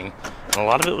everything. And a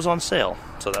lot of it was on sale,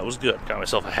 so that was good. Got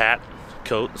myself a hat,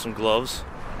 coat, some gloves,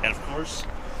 and of course,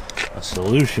 a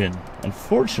solution.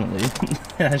 Unfortunately,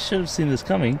 I should have seen this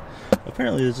coming.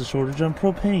 Apparently there's a shortage on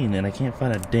propane and I can't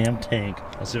find a damn tank.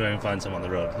 Let's see if I can find some on the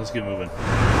road. Let's get moving.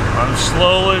 I'm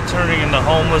slowly turning into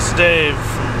homeless Dave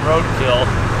from Roadkill.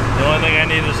 The only thing I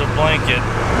need is a blanket,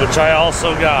 which I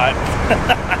also got.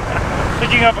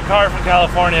 Picking up a car from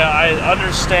California, I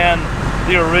understand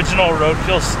the original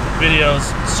Roadkill videos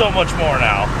so much more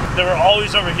now. They were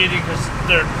always overheating because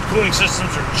their cooling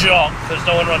systems are junk because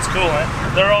no one runs coolant.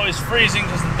 They're always freezing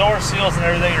because the door seals and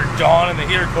everything are gone and the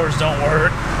heater cores don't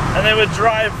work. And they would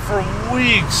drive for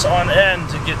weeks on end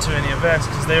to get to any events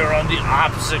because they were on the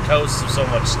opposite coasts of so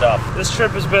much stuff. This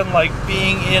trip has been like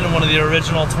being in one of the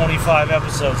original 25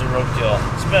 episodes of Roadkill.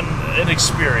 It's been an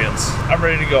experience. I'm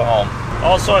ready to go home.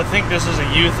 Also, I think this is a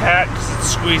youth hat because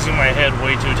it's squeezing my head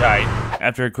way too tight.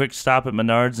 After a quick stop at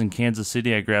Menards in Kansas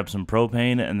City, I grabbed some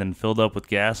propane and then filled up with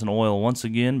gas and oil once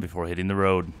again before hitting the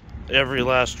road. Every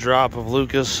last drop of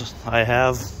Lucas I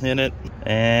have in it,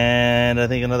 and I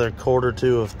think another quart or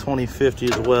two of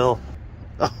 2050 as well.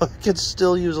 Oh, I could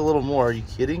still use a little more. Are you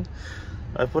kidding?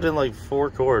 I put in like 4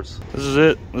 quarts. This is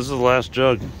it. This is the last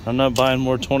jug. I'm not buying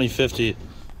more 2050.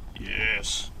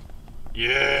 Yes.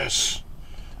 Yes.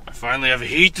 I Finally have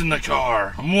heat in the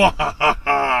car.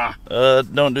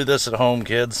 Don't do this at home,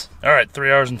 kids. All right,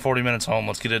 3 hours and 40 minutes home.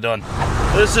 Let's get it done.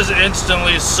 This is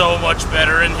instantly so much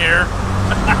better in here.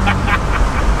 Look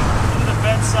at the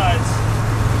bed sides.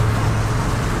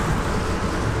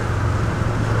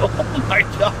 Oh my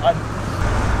God.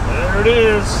 There it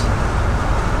is.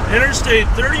 Interstate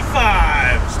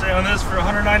 35. Stay on this for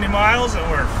 190 miles and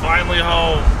we're finally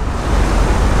home.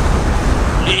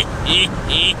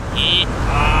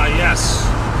 Ah, yes.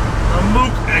 The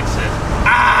Mook exit.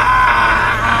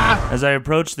 Ah! As I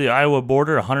approached the Iowa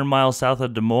border 100 miles south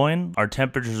of Des Moines, our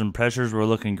temperatures and pressures were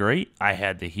looking great. I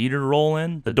had the heater roll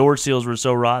in. The door seals were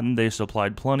so rotten they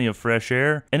supplied plenty of fresh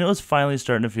air, and it was finally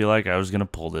starting to feel like I was going to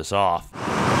pull this off.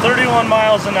 31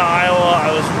 miles into Iowa,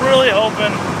 I was really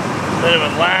hoping that it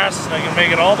would last and I could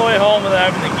make it all the way home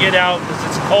without having to get out because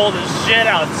it's cold as shit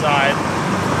outside.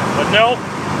 But nope.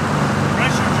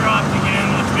 Pressure dropped again,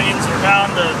 which means we're down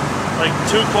to like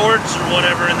 2 quarts or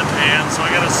whatever in the pan, so I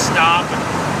gotta stop and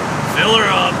fill her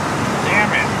up.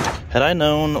 Damn it. Had I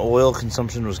known oil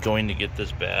consumption was going to get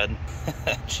this bad,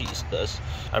 Jesus,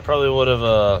 I probably would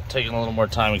have taken a little more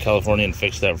time in California and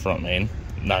fixed that front main.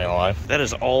 Not gonna lie. That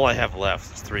is all I have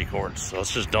left, is 3 quarts, so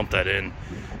let's just dump that in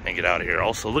and get out of here.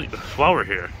 Also, look, while we're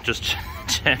here, just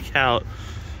check out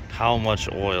how much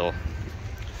oil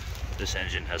this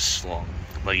engine has slung.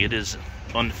 Like, it is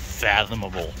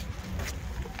unfathomable.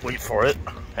 Wait for it.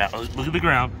 Yeah, look at the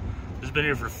ground. It's been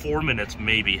here for 4 minutes,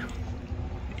 maybe.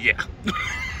 Yeah.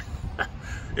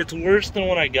 It's worse than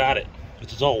when I got it.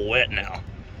 It's all wet now.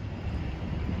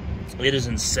 It is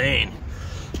insane.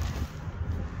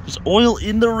 There's oil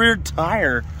in the rear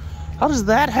tire. How does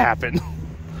that happen?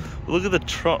 Look at the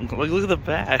trunk. Like, look at the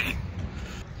back.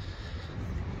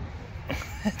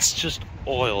 It's just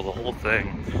oil, the whole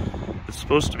thing. It's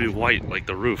supposed to be white, like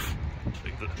the roof.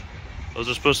 Like those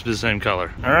are supposed to be the same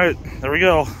color. All right, there we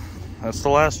go. That's the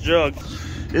last jug.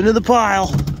 Into the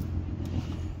pile.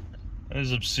 That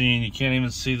is obscene. You can't even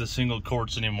see the single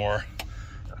quarts anymore.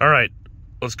 All right,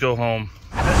 let's go home.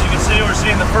 As you can see, we're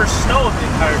seeing the first snow of the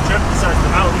entire trip besides the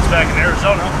mountains back in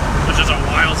Arizona, which is a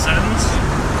wild sentence.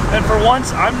 And for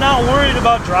once, I'm not worried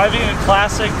about driving a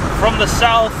classic from the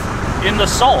south in the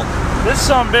salt. This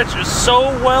sumbitch is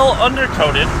so well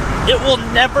undercoated, it will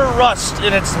never rust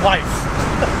in its life.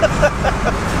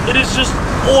 It is just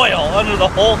oil under the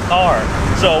whole car.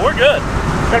 So we're good.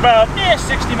 Got about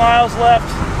 60 miles left.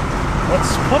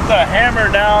 Let's put the hammer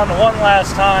down one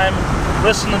last time,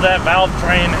 listen to that valve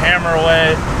train hammer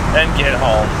away, and get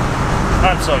home.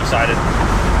 I'm so excited.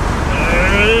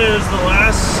 There it is, the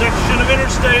last section of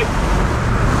interstate.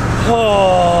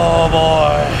 Oh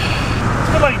boy.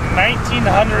 It's been like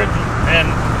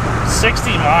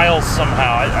 1,960 miles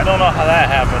somehow. I don't know how that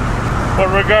happened.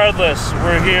 But regardless,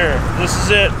 we're here. This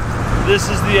is it. This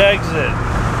is the exit.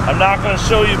 I'm not going to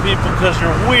show you people because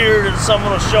you're weird and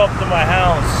someone will show up to my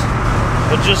house.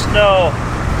 But just know,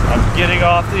 I'm getting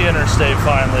off the interstate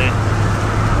finally.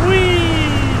 Whee!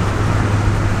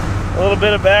 A little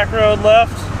bit of back road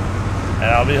left,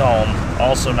 and I'll be home.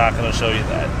 Also not going to show you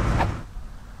that.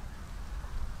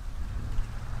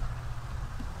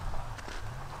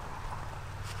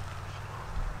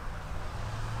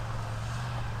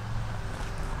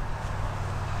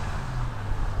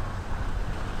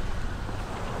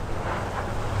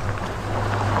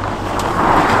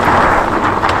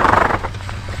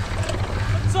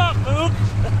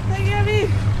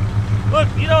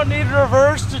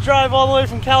 To drive all the way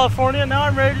from California. Now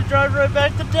I'm ready to drive right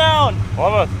back to town.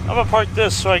 Well, I'm gonna park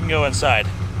this so I can go inside.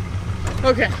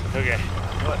 Okay. Okay.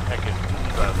 What the heck is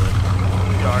drive the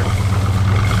yard?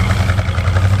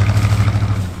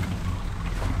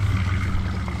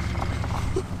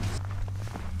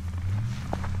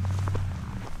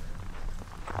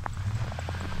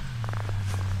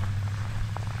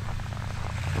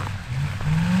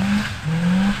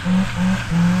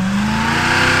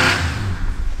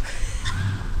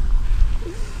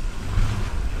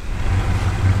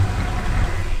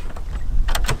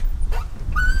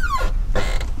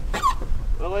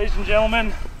 Ladies and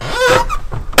gentlemen,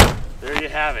 there you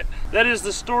have it. That is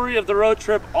the story of the road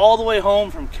trip all the way home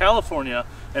from California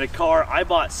in a car I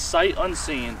bought sight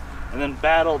unseen and then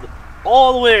battled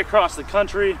all the way across the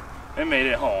country and made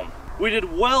it home. We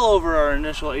did well over our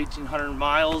initial 1,800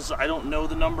 miles. I don't know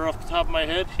the number off the top of my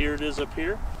head. Here it is up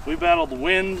here. We battled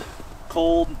wind,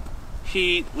 cold,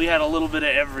 heat. We had a little bit of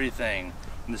everything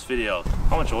in this video.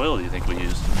 How much oil do you think we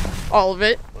used? All of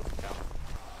it.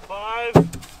 5,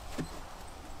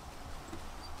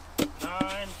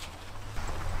 9,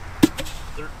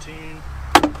 13,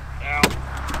 out,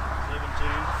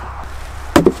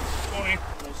 17, 20,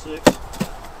 26,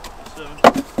 37,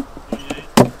 38,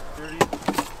 30,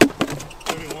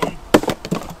 31,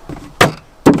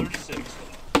 36.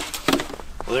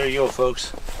 Well, there you go,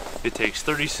 folks. It takes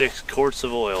 36 quarts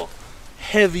of oil,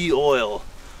 heavy oil,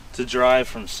 to drive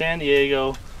from San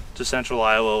Diego to central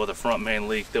Iowa with a front main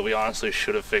leak that we honestly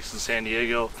should have fixed in San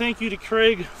Diego. Thank you to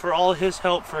Craig for all his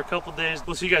help for a couple days.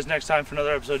 We'll see you guys next time for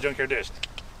another episode of Junkyard Digs.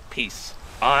 Peace.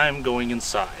 I'm going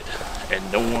inside,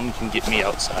 and no one can get me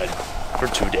outside for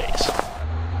 2 days.